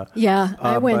Florida. Yeah,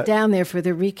 I went down there for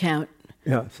the recount.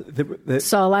 Yeah,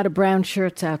 saw a lot of brown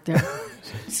shirts out there.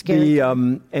 Scary.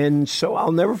 And so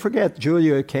I'll never forget,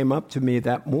 Julia came up to me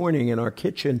that morning in our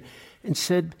kitchen and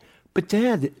said, but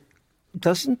Dad,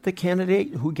 doesn't the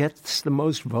candidate who gets the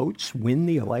most votes win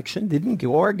the election? Didn't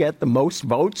Gore get the most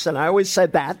votes? And I always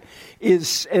said that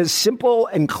is as simple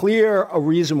and clear a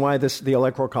reason why the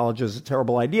Electoral College is a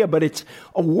terrible idea, but it's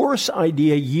a worse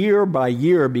idea year by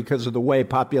year because of the way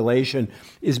population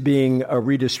is being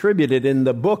redistributed. In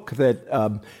the book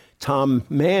that Tom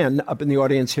Mann, up in the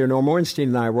audience here, Norm Ornstein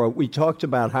and I wrote, we talked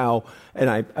about how, and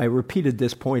I repeated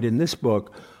this point in this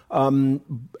book, I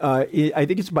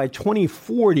think it's by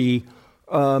 2040,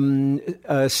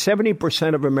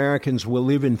 70% of Americans will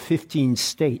live in 15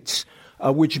 states,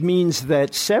 which means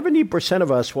that 70% of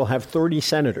us will have 30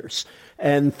 senators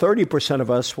and 30%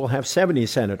 of us will have 70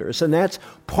 senators. And that's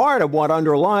part of what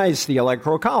underlies the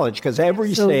Electoral College, because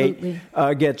every Absolutely.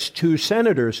 state gets 2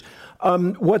 senators.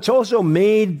 What's also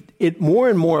made it more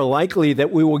and more likely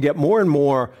that we will get more and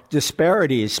more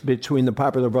disparities between the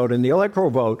popular vote and the electoral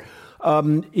vote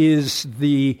is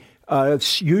the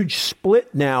huge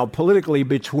split now politically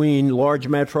between large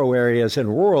metro areas and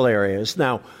rural areas.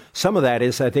 Now, some of that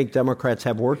is, I think Democrats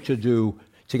have work to do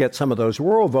to get some of those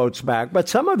rural votes back, but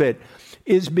some of it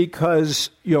is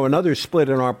because, another split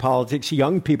in our politics,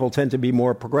 young people tend to be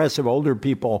more progressive, older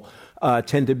people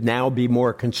tend to now be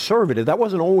more conservative. That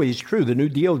wasn't always true. The New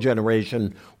Deal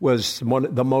generation was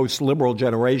the most liberal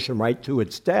generation right to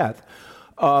its death.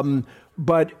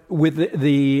 But with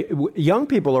the young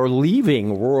people are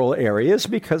leaving rural areas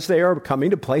because they are coming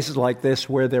to places like this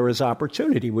where there is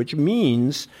opportunity, which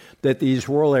means that these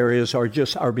rural areas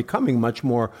are becoming much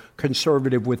more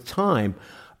conservative with time.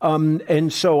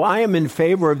 And so I am in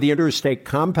favor of the interstate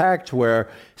compact, where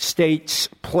states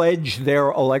pledge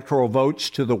their electoral votes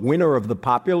to the winner of the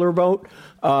popular vote.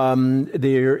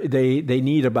 They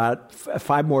need about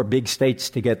 5 more big states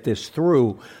to get this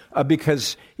through,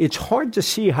 because it's hard to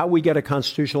see how we get a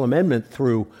constitutional amendment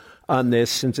through on this,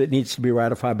 since it needs to be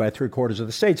ratified by 3/4 of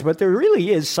the states. But there really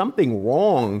is something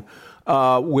wrong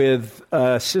with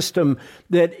a system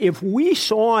that, if we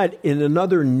saw it in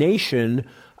another nation,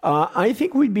 I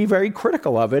think we'd be very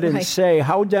critical of it and Right. say,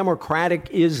 how democratic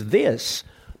is this?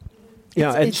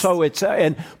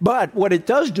 But what it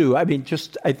does do, I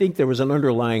think there was an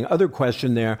underlying other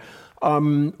question there,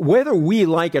 whether we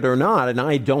like it or not, and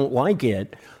I don't like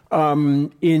it,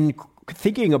 in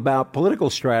thinking about political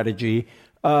strategy,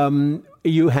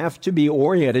 you have to be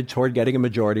oriented toward getting a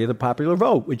majority of the popular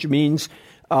vote, which means,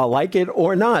 like it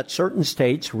or not, certain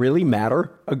states really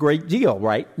matter a great deal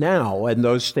right now, and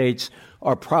those states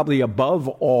are probably above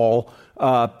all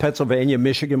Pennsylvania,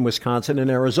 Michigan, Wisconsin, and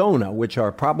Arizona, which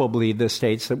are probably the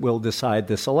states that will decide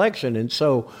this election. And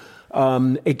so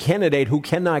a candidate who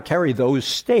cannot carry those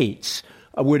states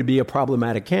would be a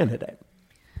problematic candidate.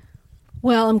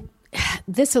 Well,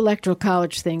 this Electoral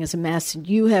College thing is a mess.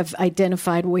 You have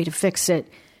identified a way to fix it.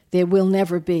 There will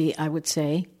never be, I would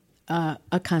say,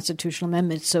 a constitutional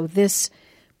amendment. So this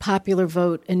popular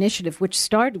vote initiative, which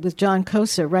started with John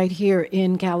Cosa right here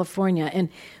in California, and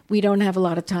we don't have a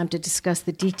lot of time to discuss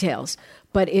the details,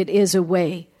 but it is a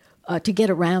way to get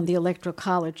around the Electoral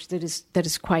College that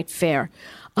is quite fair.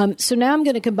 So now I'm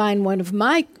going to combine one of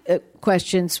my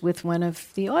questions with one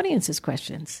of the audience's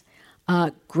questions.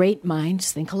 Great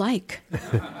minds think alike.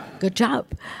 Good job.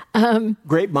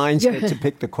 Great minds get to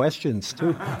pick the questions,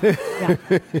 too. Yeah.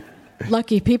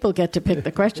 Lucky people get to pick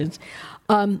the questions.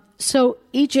 So,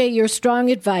 E.J., your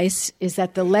strong advice is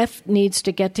that the left needs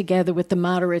to get together with the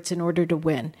moderates in order to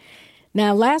win.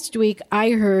 Now, last week,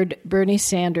 I heard Bernie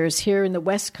Sanders here in the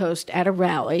West Coast at a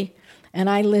rally, and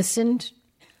I listened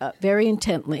very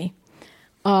intently.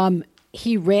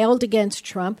 He railed against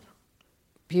Trump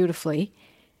beautifully,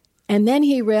 and then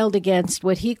he railed against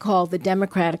what he called the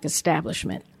Democratic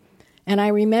establishment. And I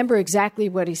remember exactly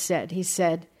what he said. He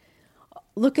said,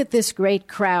 look at this great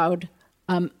crowd.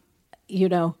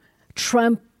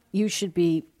 Trump, you should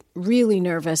be really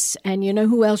nervous. And you know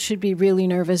who else should be really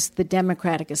nervous? The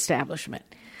Democratic establishment.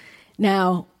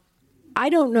 Now, I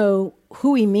don't know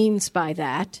who he means by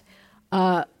that,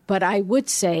 but I would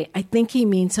say I think he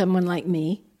means someone like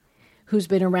me, who's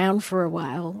been around for a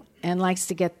while and likes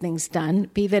to get things done,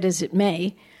 be that as it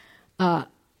may.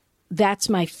 That's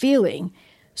my feeling.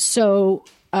 So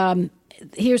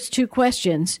here's two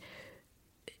questions.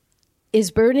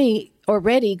 Is Bernie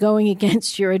already going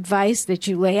against your advice that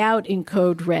you lay out in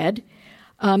Code Red?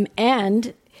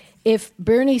 And if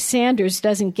Bernie Sanders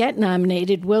doesn't get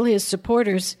nominated, will his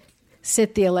supporters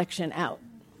sit the election out?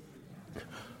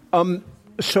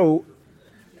 So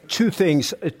two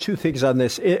things on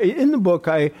this. In the book,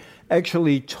 I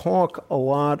actually talk a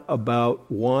lot about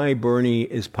why Bernie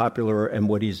is popular and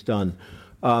what he's done.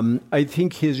 I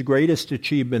think his greatest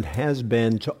achievement has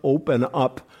been to open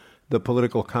up the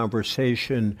political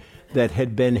conversation that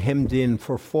had been hemmed in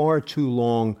for far too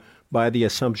long by the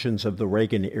assumptions of the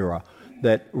Reagan era.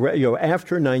 That,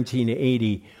 after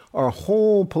 1980, our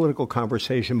whole political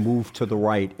conversation moved to the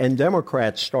right, and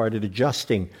Democrats started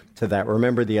adjusting to that.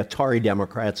 Remember the Atari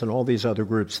Democrats and all these other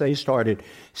groups, they started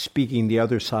speaking the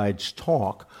other side's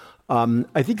talk.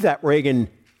 I think that Reagan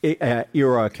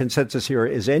era, consensus era,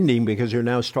 is ending because you're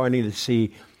now starting to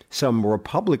see some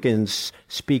Republicans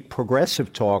speak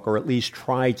progressive talk, or at least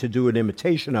try to do an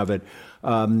imitation of it.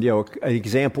 An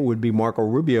example would be Marco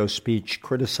Rubio's speech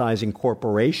criticizing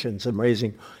corporations and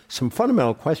raising some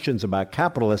fundamental questions about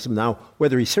capitalism. Now,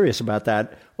 whether he's serious about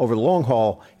that over the long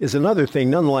haul is another thing.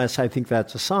 Nonetheless, I think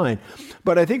that's a sign.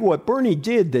 But I think what Bernie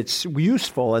did that's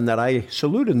useful and that I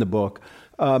salute in the book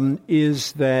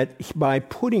is that by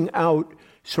putting out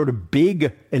sort of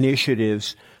big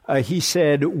initiatives, he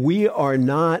said, we are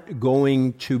not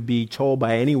going to be told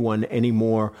by anyone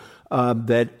anymore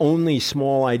that only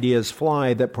small ideas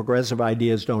fly, that progressive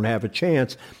ideas don't have a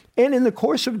chance. And in the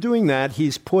course of doing that,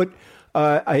 he's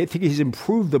I think he's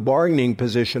improved the bargaining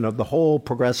position of the whole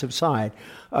progressive side.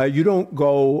 You don't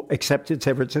go, except in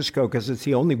San Francisco, because it's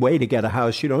the only way to get a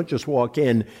house. You don't just walk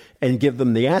in and give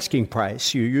them the asking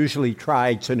price. You usually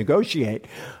try to negotiate.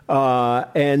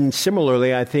 And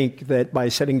similarly, I think that by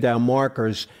setting down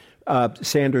markers,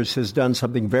 Sanders has done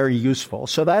something very useful.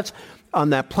 So that's on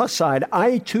that plus side.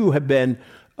 I, too, have been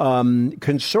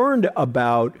concerned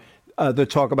about the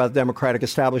talk about the Democratic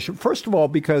establishment. First of all,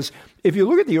 because if you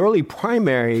look at the early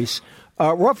primaries,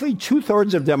 roughly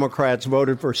 2/3 of Democrats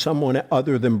voted for someone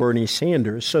other than Bernie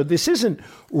Sanders. So this isn't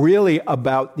really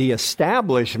about the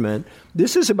establishment.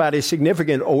 This is about a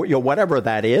significant, whatever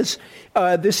that is.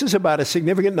 This is about a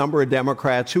significant number of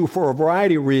Democrats who, for a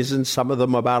variety of reasons, some of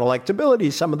them about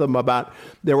electability, some of them about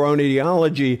their own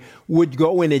ideology, would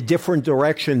go in a different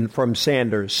direction from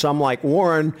Sanders. Some, like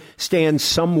Warren, stand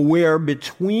somewhere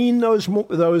between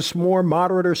those more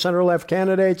moderate or center-left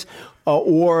candidates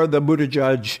or the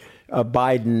Buttigieg,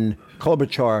 Biden,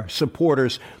 Klobuchar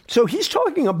supporters. So he's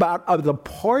talking about the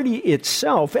party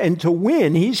itself, and to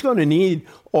win, he's going to need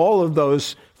all of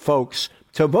those folks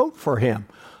to vote for him.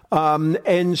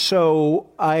 And so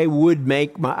I would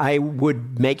make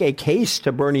a case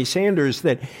to Bernie Sanders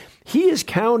that he is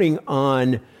counting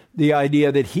on the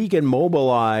idea that he can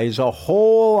mobilize a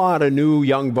whole lot of new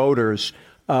young voters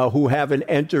who haven't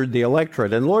entered the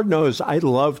electorate. And Lord knows, I'd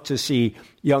love to see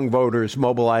young voters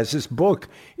mobilize. This book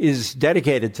is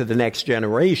dedicated to the next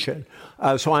generation.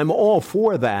 So I'm all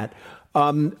for that.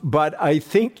 But I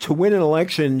think to win an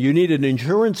election, you need an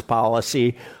insurance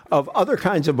policy of other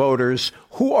kinds of voters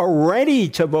who are ready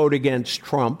to vote against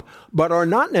Trump, but are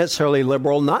not necessarily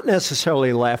liberal, not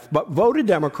necessarily left, but voted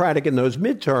Democratic in those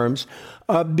midterms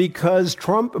because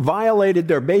Trump violated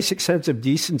their basic sense of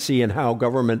decency and how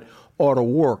government ought to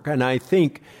work. And I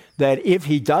think that if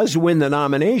he does win the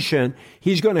nomination,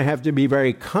 he's going to have to be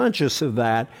very conscious of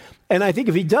that. And I think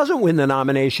if he doesn't win the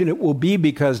nomination, it will be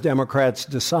because Democrats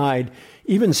decide,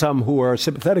 even some who are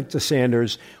sympathetic to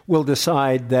Sanders, will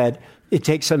decide that it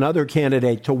takes another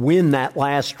candidate to win that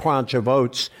last tranche of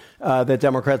votes that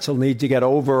Democrats will need to get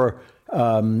over,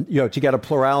 to get a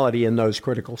plurality in those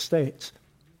critical states.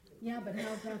 Yeah, but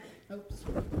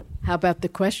how about the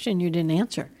question you didn't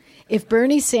answer? If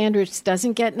Bernie Sanders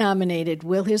doesn't get nominated,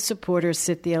 will his supporters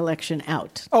sit the election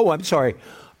out? Oh, I'm sorry.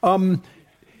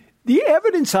 The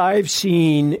evidence I've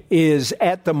seen is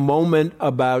at the moment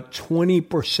about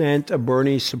 20% of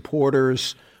Bernie's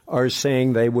supporters are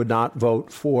saying they would not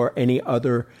vote for any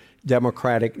other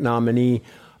Democratic nominee.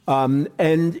 And,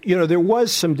 there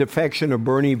was some defection of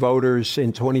Bernie voters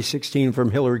in 2016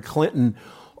 from Hillary Clinton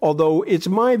Although it's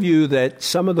my view that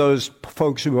some of those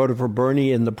folks who voted for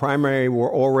Bernie in the primary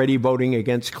were already voting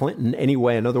against Clinton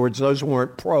anyway. In other words, those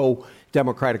weren't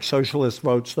pro-democratic socialist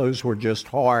votes. Those were just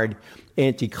hard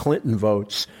anti-Clinton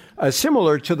votes,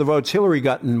 similar to the votes Hillary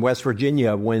got in West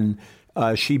Virginia when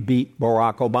she beat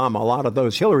Barack Obama. A lot of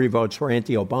those Hillary votes were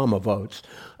anti-Obama votes.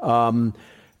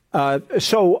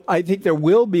 So I think there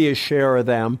will be a share of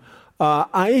them.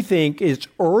 I think it's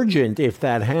urgent, if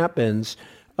that happens,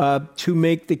 to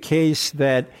make the case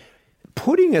that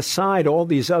putting aside all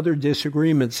these other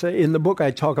disagreements, in the book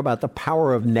I talk about the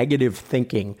power of negative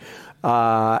thinking.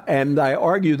 And I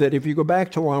argue that if you go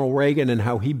back to Ronald Reagan and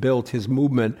how he built his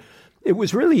movement, it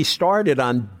was really started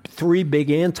on three big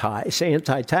antis: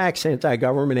 anti-tax,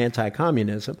 anti-government,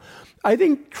 anti-communism. I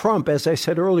think Trump, as I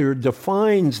said earlier,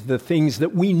 defines the things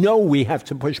that we know we have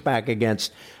to push back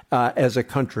against as a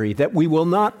country, that we will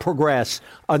not progress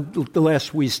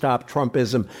unless we stop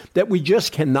Trumpism, that we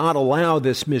just cannot allow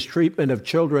this mistreatment of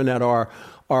children at our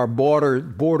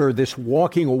border, this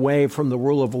walking away from the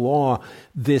rule of law,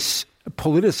 this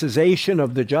politicization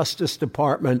of the Justice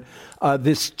Department,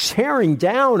 this tearing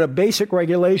down of basic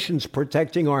regulations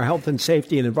protecting our health and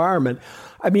safety and environment.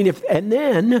 I mean, and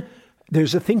then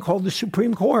there's a thing called the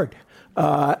Supreme Court,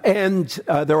 and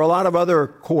there are a lot of other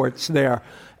courts there.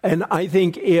 And I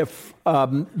think if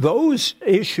those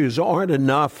issues aren't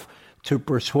enough to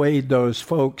persuade those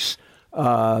folks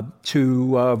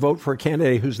to vote for a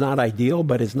candidate who's not ideal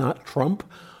but is not Trump,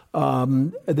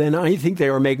 then I think they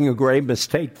are making a grave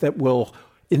mistake that will,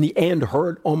 in the end,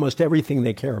 hurt almost everything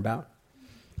they care about.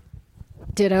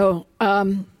 Ditto.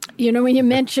 When you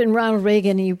mention Ronald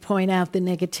Reagan and you point out the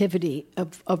negativity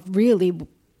of really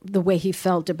the way he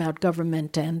felt about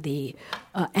government and the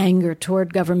anger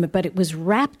toward government, but it was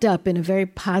wrapped up in a very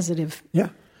positive,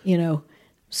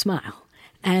 smile.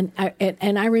 And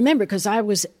I remember, because I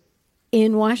was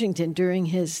in Washington during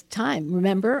his time.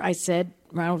 Remember, I said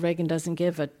Ronald Reagan doesn't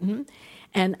give a...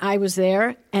 And I was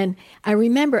there, and I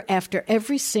remember after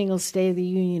every single State of the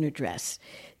Union address,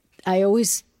 I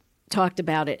always talked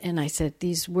about it, and I said,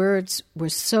 these words were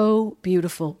so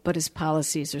beautiful, but his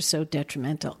policies are so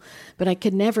detrimental. But I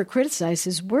could never criticize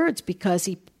his words because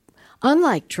he,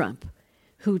 unlike Trump,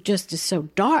 who just is so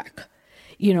dark,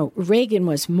 Reagan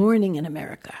was morning in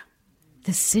America,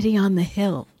 the city on the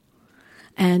hill,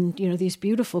 and, these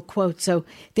beautiful quotes. So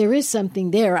there is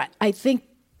something there. I think,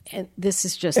 and this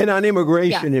is just... And on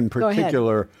immigration in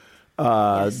particular,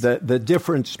 the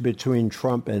difference between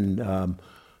Trump and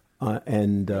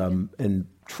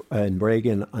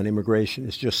Reagan on immigration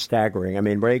is just staggering. I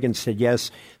mean, Reagan said,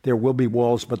 yes, there will be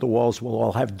walls, but the walls will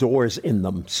all have doors in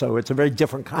them. So it's a very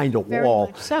different kind of very wall.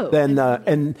 Much so.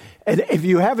 And if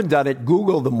you haven't done it,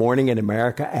 Google the Morning in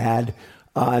America ad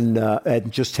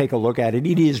and just take a look at it.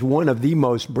 It is one of the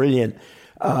most brilliant,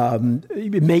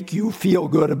 make you feel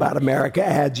good about America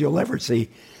ads you'll ever see.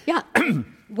 Yeah.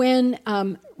 When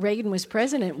Reagan was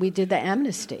president, we did the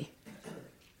amnesty.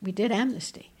 We did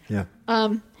amnesty. Yeah.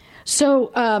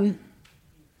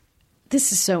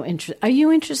 This is so interesting. Are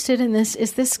you interested in this?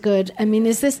 Is this good? I mean,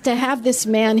 is this to have this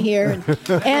man here and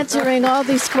answering all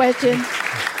these questions?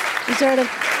 Sort of.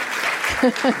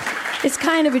 It's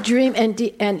kind of a dream. And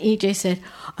EJ said,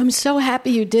 "I'm so happy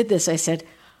you did this." I said,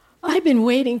 "I've been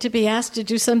waiting to be asked to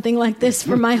do something like this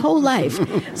for my whole life."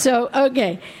 So,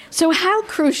 okay. So how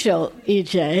crucial,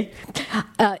 EJ,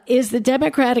 is the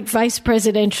Democratic vice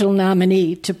presidential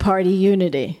nominee to party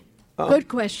unity? Good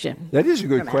question. That is a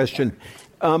good question.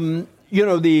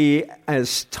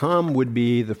 As Tom would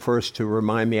be the first to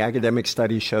remind me, academic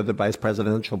studies show that vice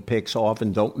presidential picks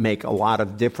often don't make a lot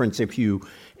of difference if you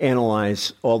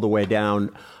analyze all the way down.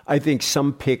 I think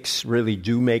some picks really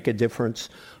do make a difference.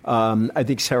 I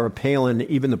think Sarah Palin,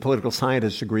 even the political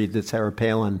scientists agreed that Sarah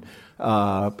Palin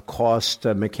cost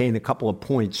McCain a couple of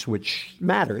points, which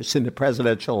matters in the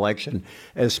presidential election,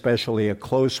 especially a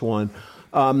close one.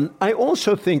 I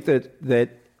also think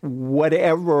that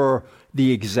whatever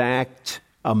the exact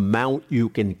amount you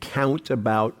can count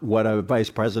about what a vice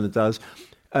president does,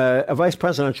 a vice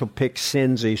presidential pick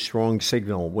sends a strong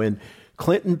signal. When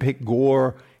Clinton picked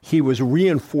Gore, he was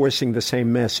reinforcing the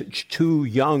same message. Two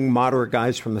young, moderate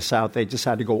guys from the South, they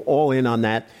decided to go all in on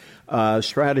that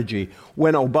strategy.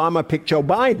 When Obama picked Joe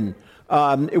Biden,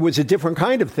 it was a different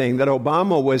kind of thing, that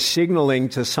Obama was signaling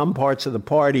to some parts of the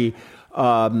party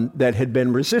that had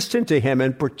been resistant to him,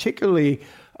 and particularly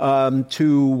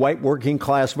to white working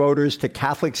class voters, to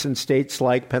Catholics in states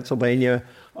like Pennsylvania,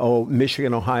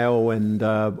 Michigan, Ohio, and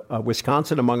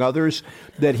Wisconsin, among others,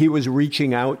 that he was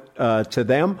reaching out to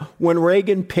them. When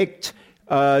Reagan picked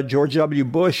George H.W.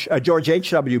 Bush,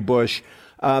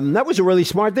 That was a really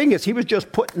smart thing, because he was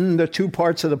just putting the two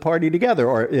parts of the party together,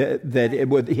 or that it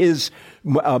would his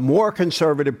more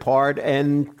conservative part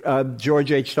and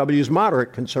George H.W.'s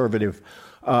moderate conservative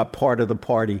part of the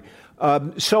party.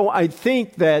 So I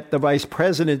think that the vice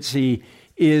presidency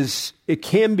it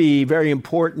can be very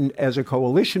important as a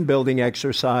coalition building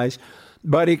exercise,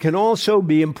 but it can also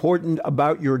be important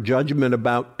about your judgment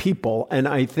about people. And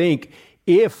I think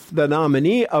if the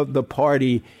nominee of the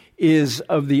party is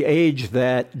of the age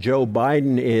that Joe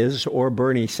Biden is or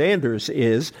Bernie Sanders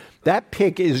is, that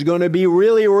pick is going to be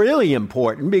really, really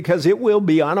important, because it will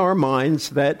be on our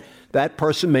minds that that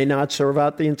person may not serve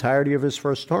out the entirety of his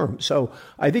first term. So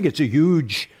I think it's a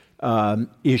huge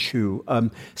issue.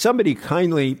 Somebody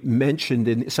kindly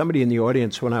mentioned, somebody in the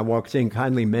audience when I walked in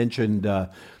kindly mentioned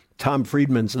Tom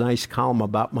Friedman's nice column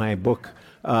about my book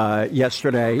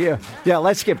yesterday. Yeah,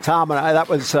 let's give Tom. That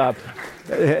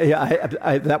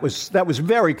was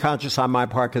very conscious on my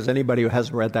part, because anybody who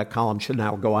hasn't read that column should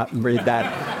now go out and read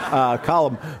that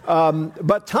column.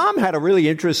 But Tom had a really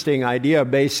interesting idea.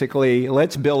 Basically,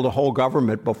 let's build a whole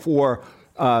government before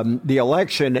the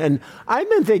election. And I've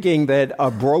been thinking that a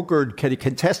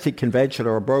contested convention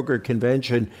or a brokered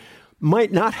convention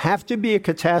might not have to be a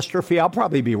catastrophe. I'll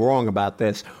probably be wrong about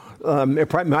this.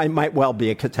 It might well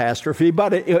be a catastrophe,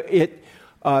 but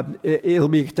it'll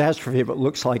be a catastrophe if it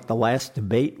looks like the last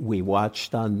debate we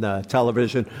watched on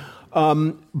television.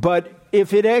 But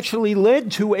if it actually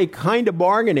led to a kind of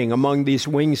bargaining among these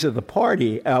wings of the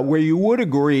party, where you would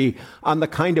agree on the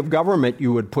kind of government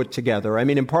you would put together. I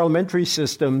mean, in parliamentary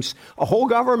systems, a whole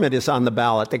government is on the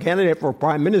ballot, the candidate for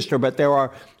prime minister, but there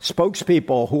are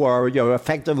spokespeople who are,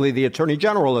 effectively the attorney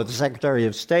general or the secretary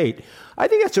of state. I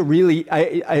think that's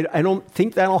I don't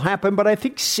think that'll happen, but I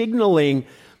think signaling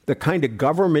the kind of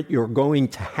government you're going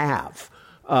to have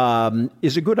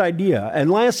is a good idea.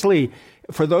 And lastly,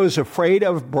 for those afraid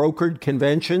of brokered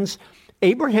conventions,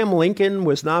 Abraham Lincoln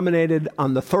was nominated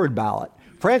on the third ballot.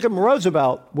 Franklin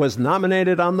Roosevelt was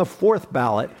nominated on the fourth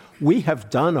ballot. We have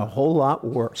done a whole lot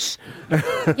worse.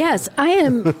 Yes, I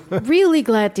am really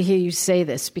glad to hear you say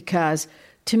this, because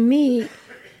to me,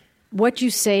 what you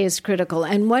say is critical.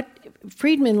 And what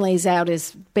Friedman lays out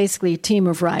is basically a team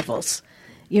of rivals,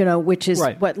 which is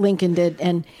right. What Lincoln did.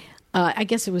 And I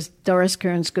guess it was Doris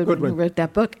Kearns Goodwin who wrote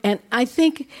that book. And I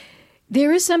think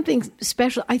there is something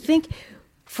special. I think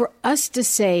for us to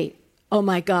say, oh,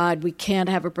 my God, we can't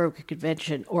have a brokered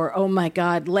convention, or, oh, my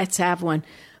God, let's have one.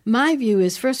 My view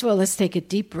is, first of all, let's take a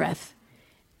deep breath.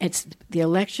 It's the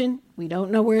election. We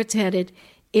don't know where it's headed.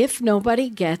 If nobody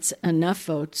gets enough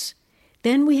votes,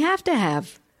 then we have to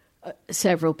have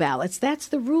several ballots. That's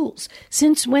the rules.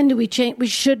 Since when do we change? We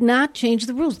should not change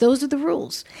the rules. Those are the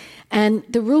rules. And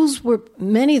the rules were,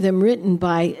 many of them, written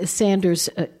by Sanders'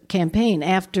 campaign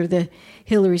after the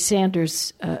Hillary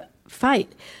Sanders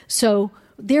fight. So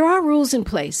there are rules in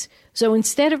place. So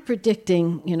instead of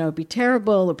predicting, it'd be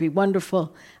terrible or be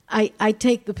wonderful, I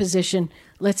take the position,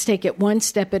 let's take it one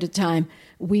step at a time.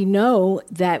 We know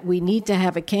that we need to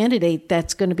have a candidate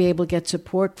that's going to be able to get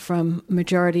support from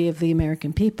majority of the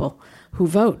American people who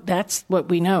vote. That's what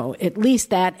we know, at least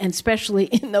that, and especially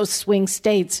in those swing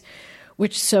states,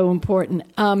 which is so important.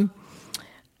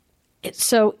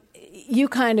 So you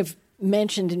kind of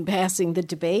mentioned in passing the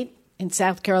debate in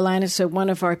South Carolina, so one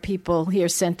of our people here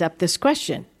sent up this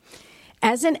question.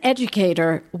 As an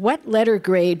educator, what letter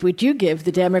grade would you give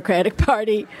the Democratic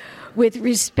Party with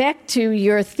respect to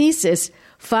your thesis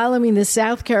following the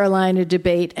South Carolina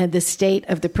debate and the state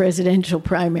of the presidential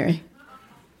primary?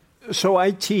 So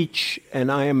I teach,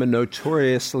 and I am a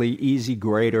notoriously easy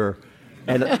grader,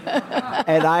 and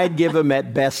I'd give him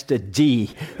at best a D.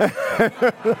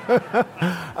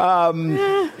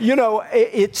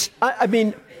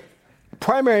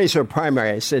 Primaries are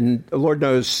primaries, and Lord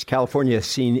knows California has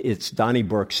seen its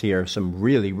Donnybrooks here, some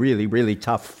really, really, really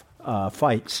tough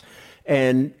fights.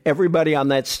 And everybody on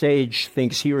that stage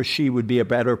thinks he or she would be a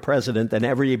better president than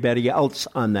everybody else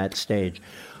on that stage.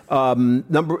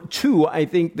 Number two, I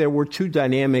think there were two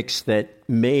dynamics that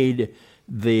made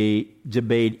the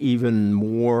debate even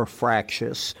more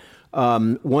fractious.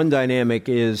 One dynamic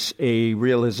is a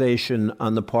realization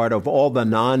on the part of all the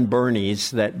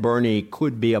non-Bernies that Bernie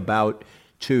could be about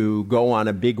to go on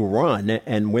a big run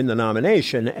and win the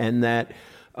nomination, and that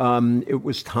it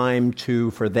was time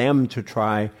for them to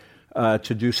try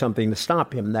to do something to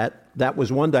stop him. That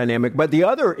was one dynamic. But the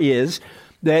other is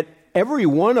that every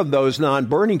one of those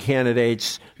non-Bernie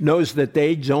candidates knows that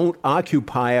they don't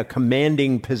occupy a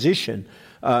commanding position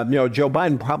Joe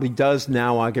Biden probably does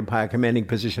now occupy a commanding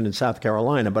position in South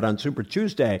Carolina, but on Super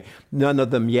Tuesday, none of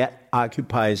them yet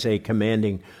occupies a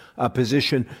commanding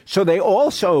position. So they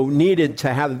also needed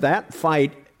to have that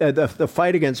fight, the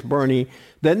fight against Bernie.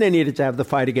 Then they needed to have the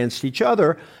fight against each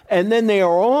other. And then they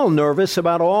are all nervous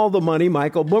about all the money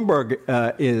Michael Bloomberg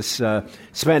is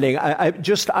spending.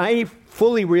 I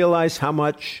fully realized how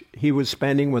much he was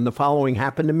spending when the following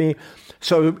happened to me.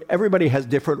 So everybody has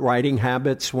different writing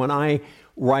habits. When I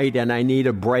write and I need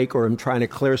a break or I'm trying to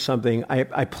clear something,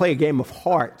 I play a game of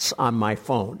hearts on my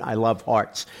phone. I love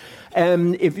hearts.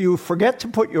 And if you forget to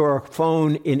put your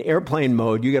phone in airplane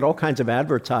mode, you get all kinds of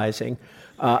advertising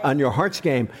on your hearts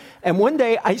game. And one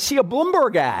day I see a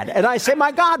Bloomberg ad and I say,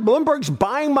 my God, Bloomberg's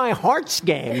buying my hearts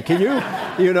game. Can you,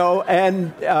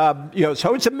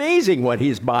 so it's amazing what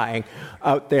he's buying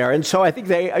out there. And so I think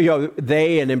they,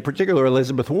 and in particular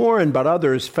Elizabeth Warren, but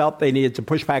others felt they needed to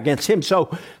push back against him.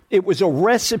 So it was a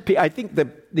recipe. I think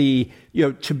that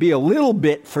to be a little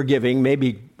bit forgiving,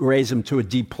 maybe raise him to a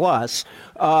D+, there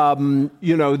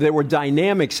were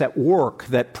dynamics at work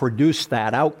that produced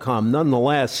that outcome.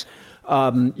 Nonetheless,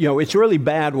 it's really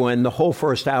bad when the whole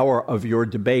first hour of your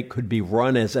debate could be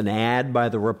run as an ad by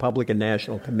the Republican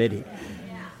National Committee.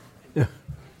 Yeah.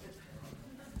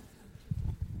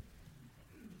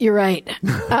 You're right.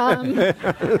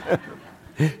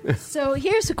 So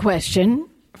here's a question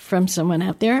from someone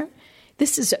out there.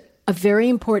 This is a very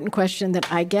important question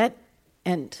that I get,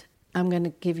 and I'm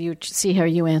going to see how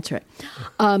you answer it.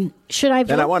 Should I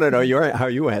vote? And I want to know how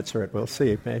you answer it. We'll see.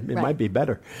 It might be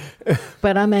better.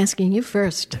 But I'm asking you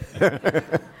first.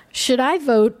 Should I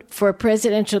vote for a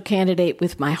presidential candidate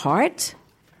with my heart,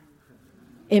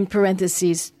 in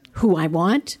parentheses, who I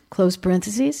want, close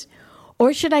parentheses,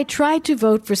 or should I try to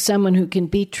vote for someone who can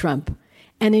beat Trump?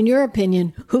 And in your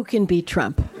opinion, who can beat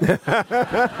Trump?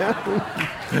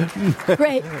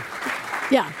 Great.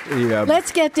 Yeah.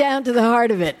 Let's get down to the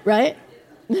heart of it, right?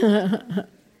 What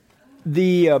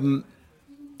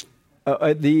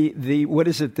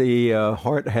is it? The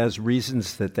heart has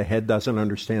reasons that the head doesn't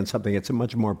understand something. It's a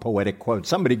much more poetic quote.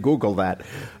 Somebody Google that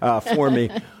for me.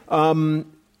 I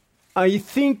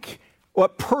think,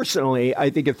 personally, I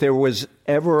think if there was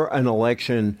ever an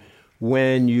election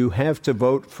when you have to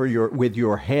vote with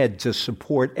your head to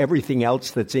support everything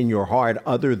else that's in your heart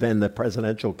other than the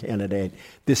presidential candidate,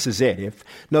 this is it. In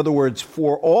other words,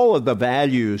 for all of the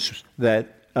values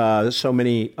that so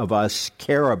many of us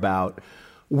care about,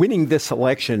 winning this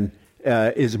election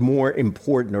is more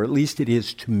important, or at least it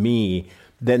is to me,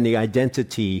 than the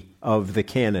identity of the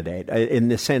candidate, in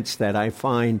the sense that I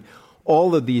find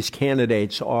all of these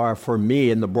candidates are, for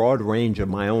me, in the broad range of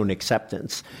my own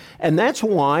acceptance. And that's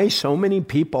why so many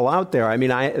people out there,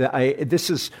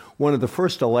 this is one of the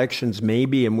first elections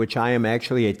maybe in which I am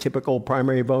actually a typical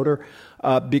primary voter,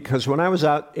 because when I was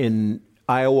out in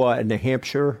Iowa and New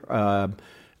Hampshire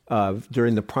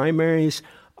during the primaries,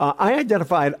 I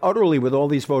identified utterly with all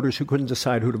these voters who couldn't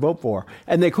decide who to vote for.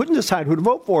 And they couldn't decide who to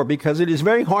vote for because it is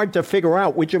very hard to figure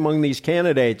out which among these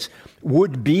candidates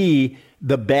would be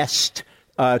the best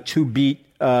to beat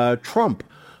Trump.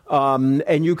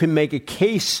 And you can make a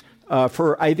case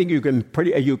I think you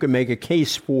can make a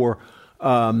case for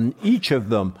each of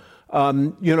them.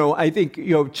 I think,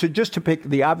 to pick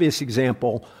the obvious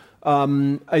example,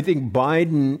 I think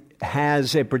Biden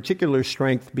has a particular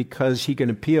strength because he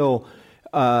can appeal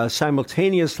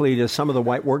simultaneously to some of the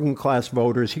white working class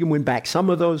voters. He can win back some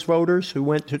of those voters who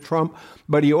went to Trump,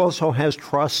 but he also has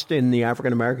trust in the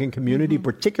African American community,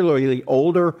 particularly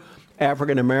older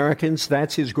African Americans.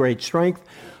 That's his great strength.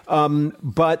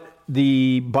 But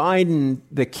the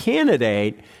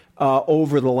candidate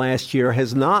over the last year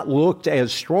has not looked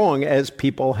as strong as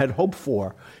people had hoped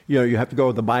for. You have to go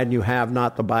with the Biden you have,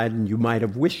 not the Biden you might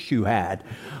have wished you had.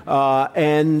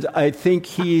 And I think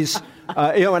he's,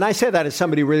 and I say that as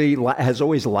somebody who really has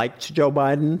always liked Joe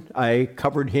Biden. I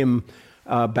covered him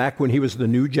back when he was the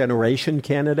new generation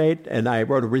candidate, and I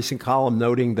wrote a recent column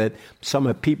noting that some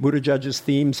of Pete Buttigieg's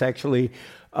themes actually,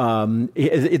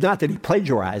 it's not that he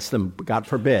plagiarized them, God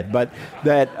forbid, but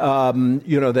that,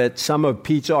 that some of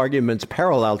Pete's arguments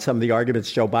paralleled some of the arguments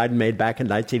Joe Biden made back in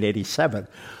 1987.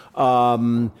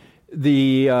 But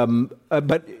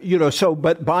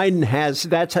Biden has,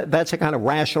 that's a kind of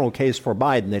rational case for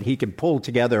Biden, that he can pull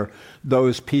together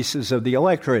those pieces of the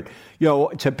electorate.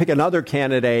 To pick another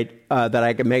candidate that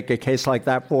I can make a case like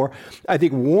that for, I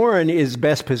think Warren is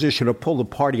best positioned to pull the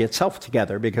party itself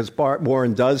together, because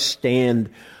Warren does stand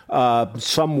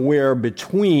somewhere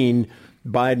between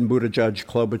Biden, Buttigieg,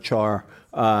 Klobuchar,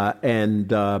 and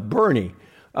Bernie.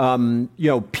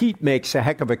 Pete makes a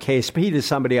heck of a case. Pete is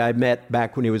somebody I met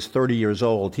back when he was 30 years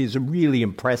old. He's a really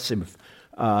impressive,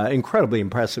 incredibly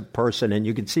impressive person, and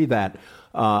you can see that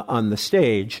on the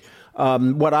stage.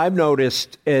 What I've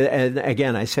noticed, and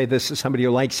again, I say this as somebody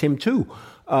who likes him too,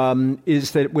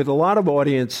 is that with a lot of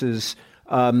audiences,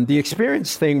 the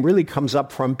experience thing really comes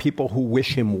up from people who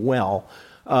wish him well.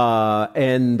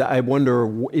 And I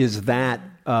wonder, is that,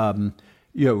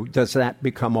 does that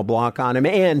become a block on him?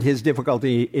 And his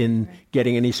difficulty in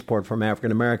getting any support from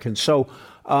African Americans. So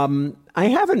I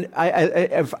haven't,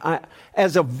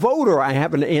 as a voter, I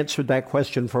haven't answered that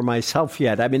question for myself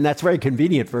yet. I mean, that's very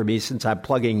convenient for me since I'm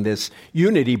plugging this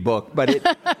Unity book, but it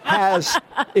has,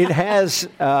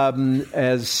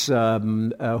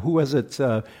 who was it?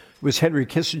 It was Henry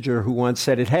Kissinger who once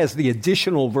said, it has the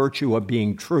additional virtue of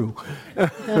being true.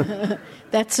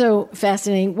 That's so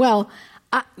fascinating. Well,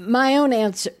 my own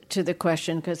answer to the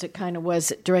question, because it kind of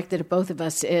was directed at both of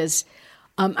us, is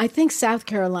I think South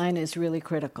Carolina is really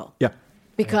critical. Yeah.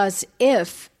 Because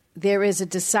if there is a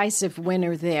decisive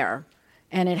winner there,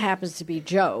 and it happens to be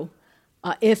Joe,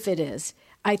 if it is,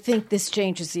 I think this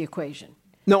changes the equation.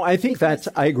 No, I think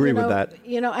I agree with that.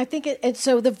 I think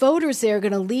so the voters there are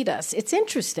going to lead us. It's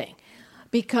interesting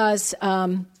because,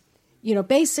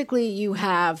 basically you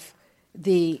have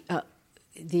the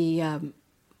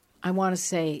I want to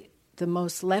say the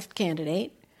most left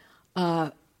candidate,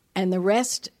 and the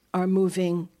rest are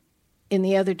moving in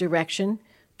the other direction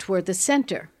toward the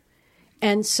center.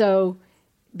 And so,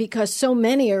 because so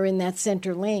many are in that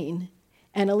center lane,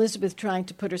 and Elizabeth trying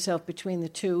to put herself between the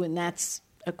two, and that's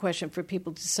a question for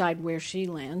people to decide where she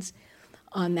lands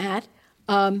on that.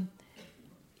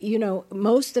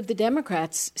 Most of the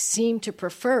Democrats seem to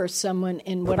prefer someone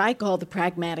in what I call the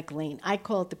pragmatic lane. I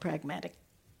call it the pragmatic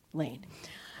lane.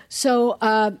 So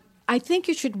I think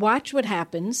you should watch what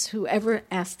happens, whoever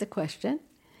asked the question,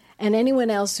 and anyone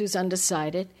else who's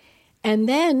undecided, and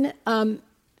then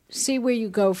see where you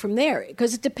go from there.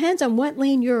 Because it depends on what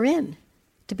lane you're in,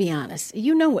 to be honest.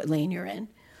 You know what lane you're in.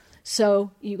 So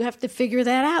you have to figure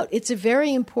that out. It's a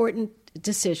very important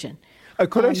decision.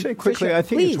 Could I say quickly, sure. I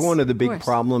think Please, it's one of the big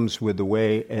problems with the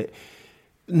way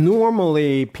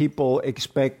normally people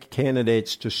expect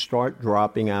candidates to start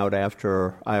dropping out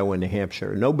after Iowa and New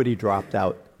Hampshire. Nobody dropped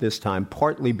out this time,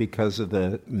 partly because of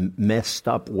the messed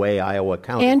up way Iowa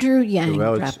counted. Andrew Yang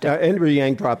dropped out. Andrew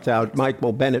Yang dropped out.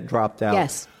 Michael Bennet dropped out.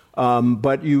 Yes.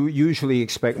 But you usually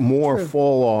expect more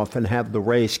fall off and have the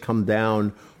race come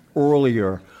down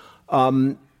earlier.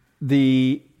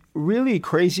 The really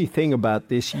crazy thing about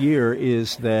this year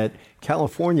is that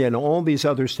California and all these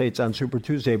other states on Super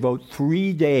Tuesday vote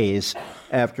 3 days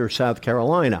after South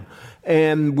Carolina.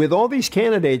 And with all these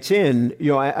candidates in,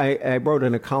 I wrote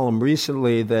in a column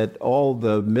recently that all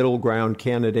the middle ground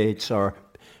candidates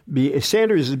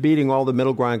Sanders is beating all the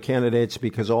middle ground candidates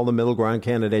because all the middle ground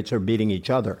candidates are beating each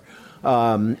other.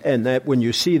 And that when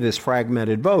you see this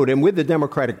fragmented vote, and with the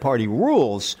Democratic Party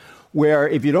rules, where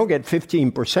if you don't get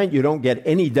 15%, you don't get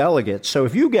any delegates. So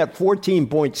if you get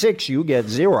 14.6, you get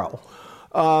 0.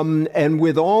 And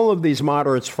with all of these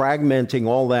moderates fragmenting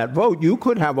all that vote, you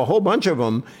could have a whole bunch of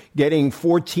them getting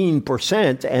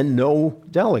 14% and no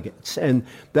delegates. And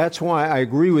that's why I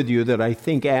agree with you that I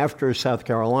think after South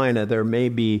Carolina, there may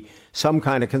be some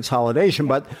kind of consolidation.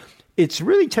 But it's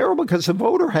really terrible because the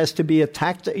voter has to be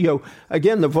attacked.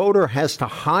 Again, the voter has to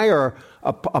hire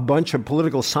a bunch of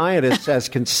political scientists as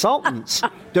consultants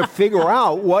to figure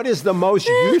out what is the most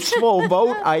useful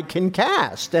vote I can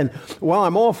cast. And while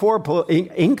I'm all for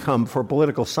income for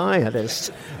political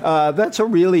scientists, that's a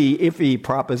really iffy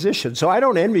proposition. So I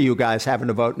don't envy you guys having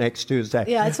to vote next Tuesday.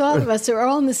 Yeah, it's all of us. We're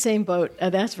all in the same boat,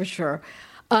 that's for sure.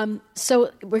 So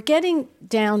we're getting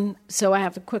down. So I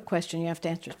have a quick question. You have to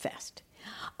answer it fast.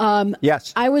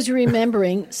 Yes. I was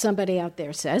remembering, somebody out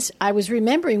there says, I was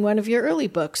remembering one of your early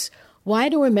books, Why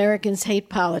Do Americans Hate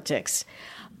Politics?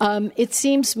 It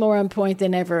seems more on point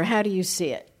than ever. How do you see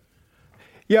it?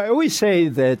 Yeah, I always say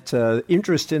that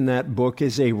interest in that book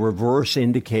is a reverse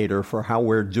indicator for how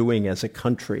we're doing as a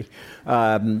country.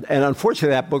 And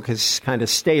unfortunately, that book has kind of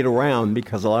stayed around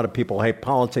because a lot of people hate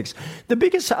politics. The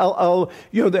biggest,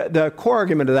 the core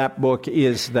argument of that book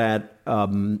is that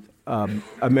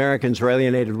Americans are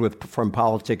alienated from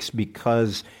politics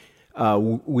because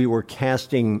we were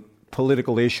casting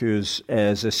political issues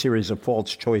as a series of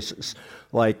false choices.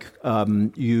 Like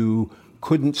you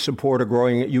couldn't support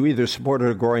you either supported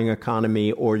a growing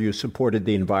economy or you supported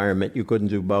the environment. You couldn't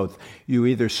do both. You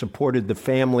either supported the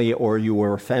family or you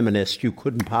were a feminist. You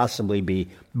couldn't possibly be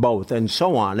both, and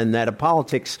so on. And that a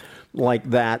politics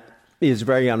like that is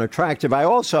very unattractive. I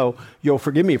also, you'll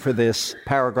forgive me for this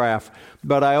paragraph,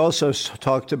 but I also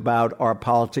talked about our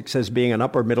politics as being an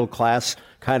upper middle class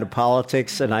kind of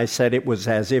politics, and I said it was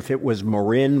as if it was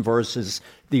Marin versus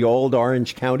the old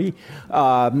Orange County,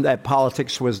 that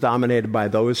politics was dominated by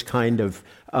those kind of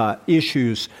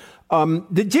issues.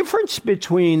 The difference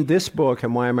between this book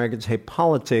and Why Americans Hate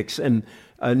Politics, and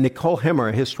Nicole Hemmer,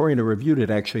 a historian who reviewed it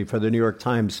actually for the New York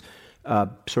Times,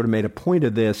 sort of made a point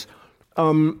of this.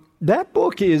 That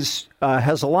book has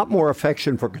a lot more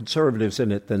affection for conservatives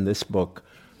in it than this book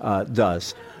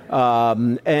does.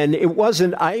 And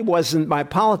my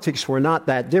politics were not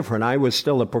that different. I was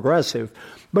still a progressive.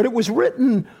 But it was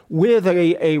written with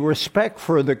a respect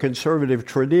for the conservative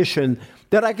tradition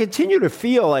that I continue to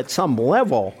feel at some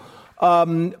level.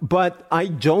 But I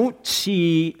don't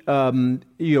see,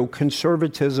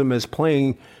 conservatism as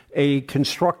playing a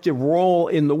constructive role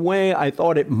in the way I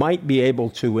thought it might be able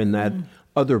to in that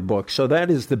other book. So that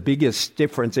is the biggest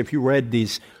difference. If you read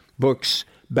these books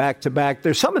back to back,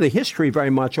 there's some of the history very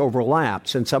much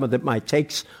overlaps, and some of my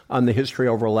takes on the history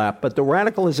overlap. But the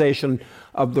radicalization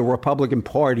of the Republican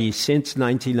Party since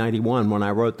 1991, when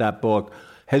I wrote that book,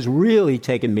 has really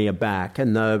taken me aback.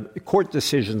 And the court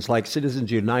decisions like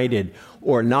Citizens United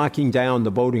or knocking down the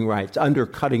voting rights,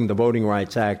 undercutting the Voting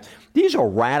Rights Act, these are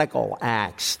radical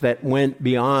acts that went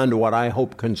beyond what I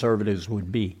hope conservatives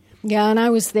would be. Yeah, and I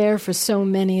was there for so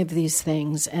many of these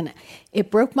things, and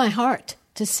it broke my heart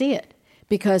to see it,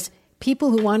 because people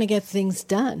who want to get things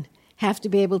done have to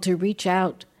be able to reach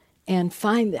out and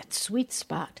find that sweet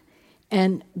spot.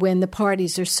 And when the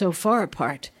parties are so far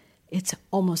apart, it's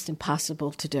almost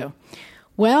impossible to do.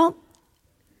 Well,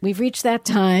 we've reached that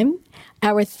time.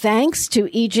 Our thanks to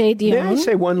E.J. Dionne. May I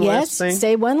say one last thing? Yes,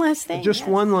 say one last thing. Just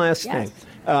one last thing.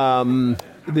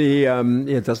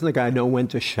 Doesn't the guy know when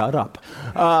to shut up?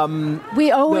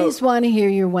 We always want to hear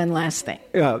your one last thing.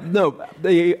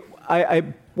 I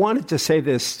wanted to say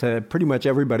this to pretty much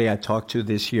everybody I talked to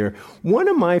this year. One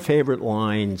of my favorite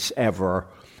lines ever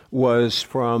was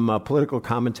from a political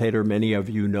commentator many of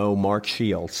you know, Mark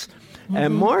Shields. Mm-hmm.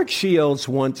 And Mark Shields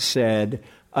once said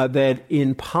that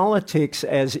in politics,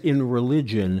 as in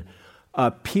religion,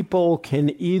 people can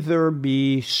either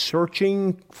be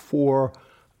searching for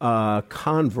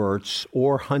converts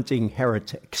or hunting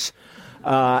heretics.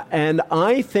 And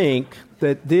I think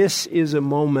that this is a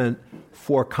moment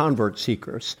for convert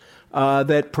seekers,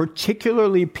 that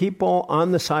particularly people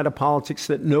on the side of politics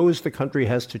that knows the country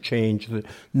has to change, that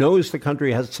knows the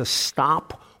country has to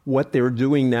stop what they're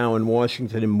doing now in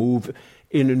Washington and move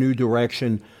in a new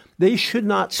direction, they should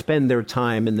not spend their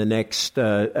time in the next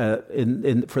for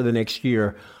the next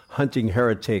year hunting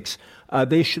heretics.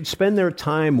 They should spend their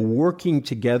time working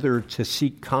together to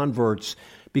seek converts,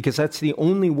 because that's the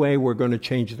only way we're going to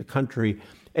change the country.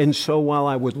 And so while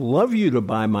I would love you to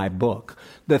buy my book,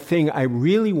 the thing I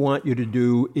really want you to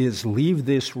do is leave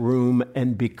this room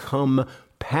and become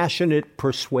passionate,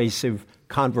 persuasive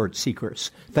convert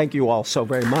seekers. Thank you all so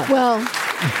very much. Well,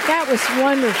 that was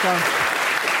wonderful.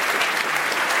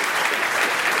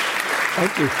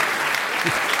 Thank you.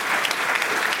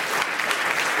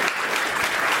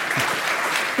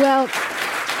 Well,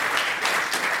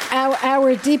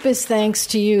 our deepest thanks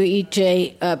to you,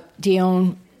 E.J.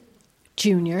 Dionne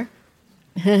Jr.,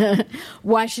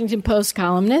 Washington Post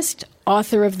columnist,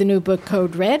 author of the new book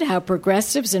Code Red, How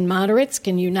Progressives and Moderates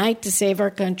Can Unite to Save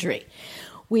Our Country.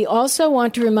 We also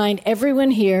want to remind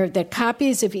everyone here that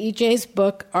copies of E.J.'s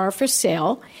book are for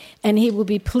sale, and he will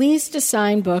be pleased to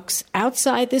sign books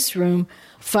outside this room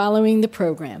following the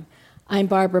program. I'm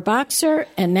Barbara Boxer,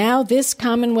 and now this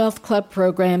Commonwealth Club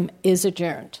program is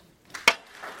adjourned.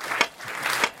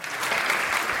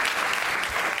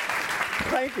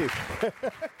 Thank you.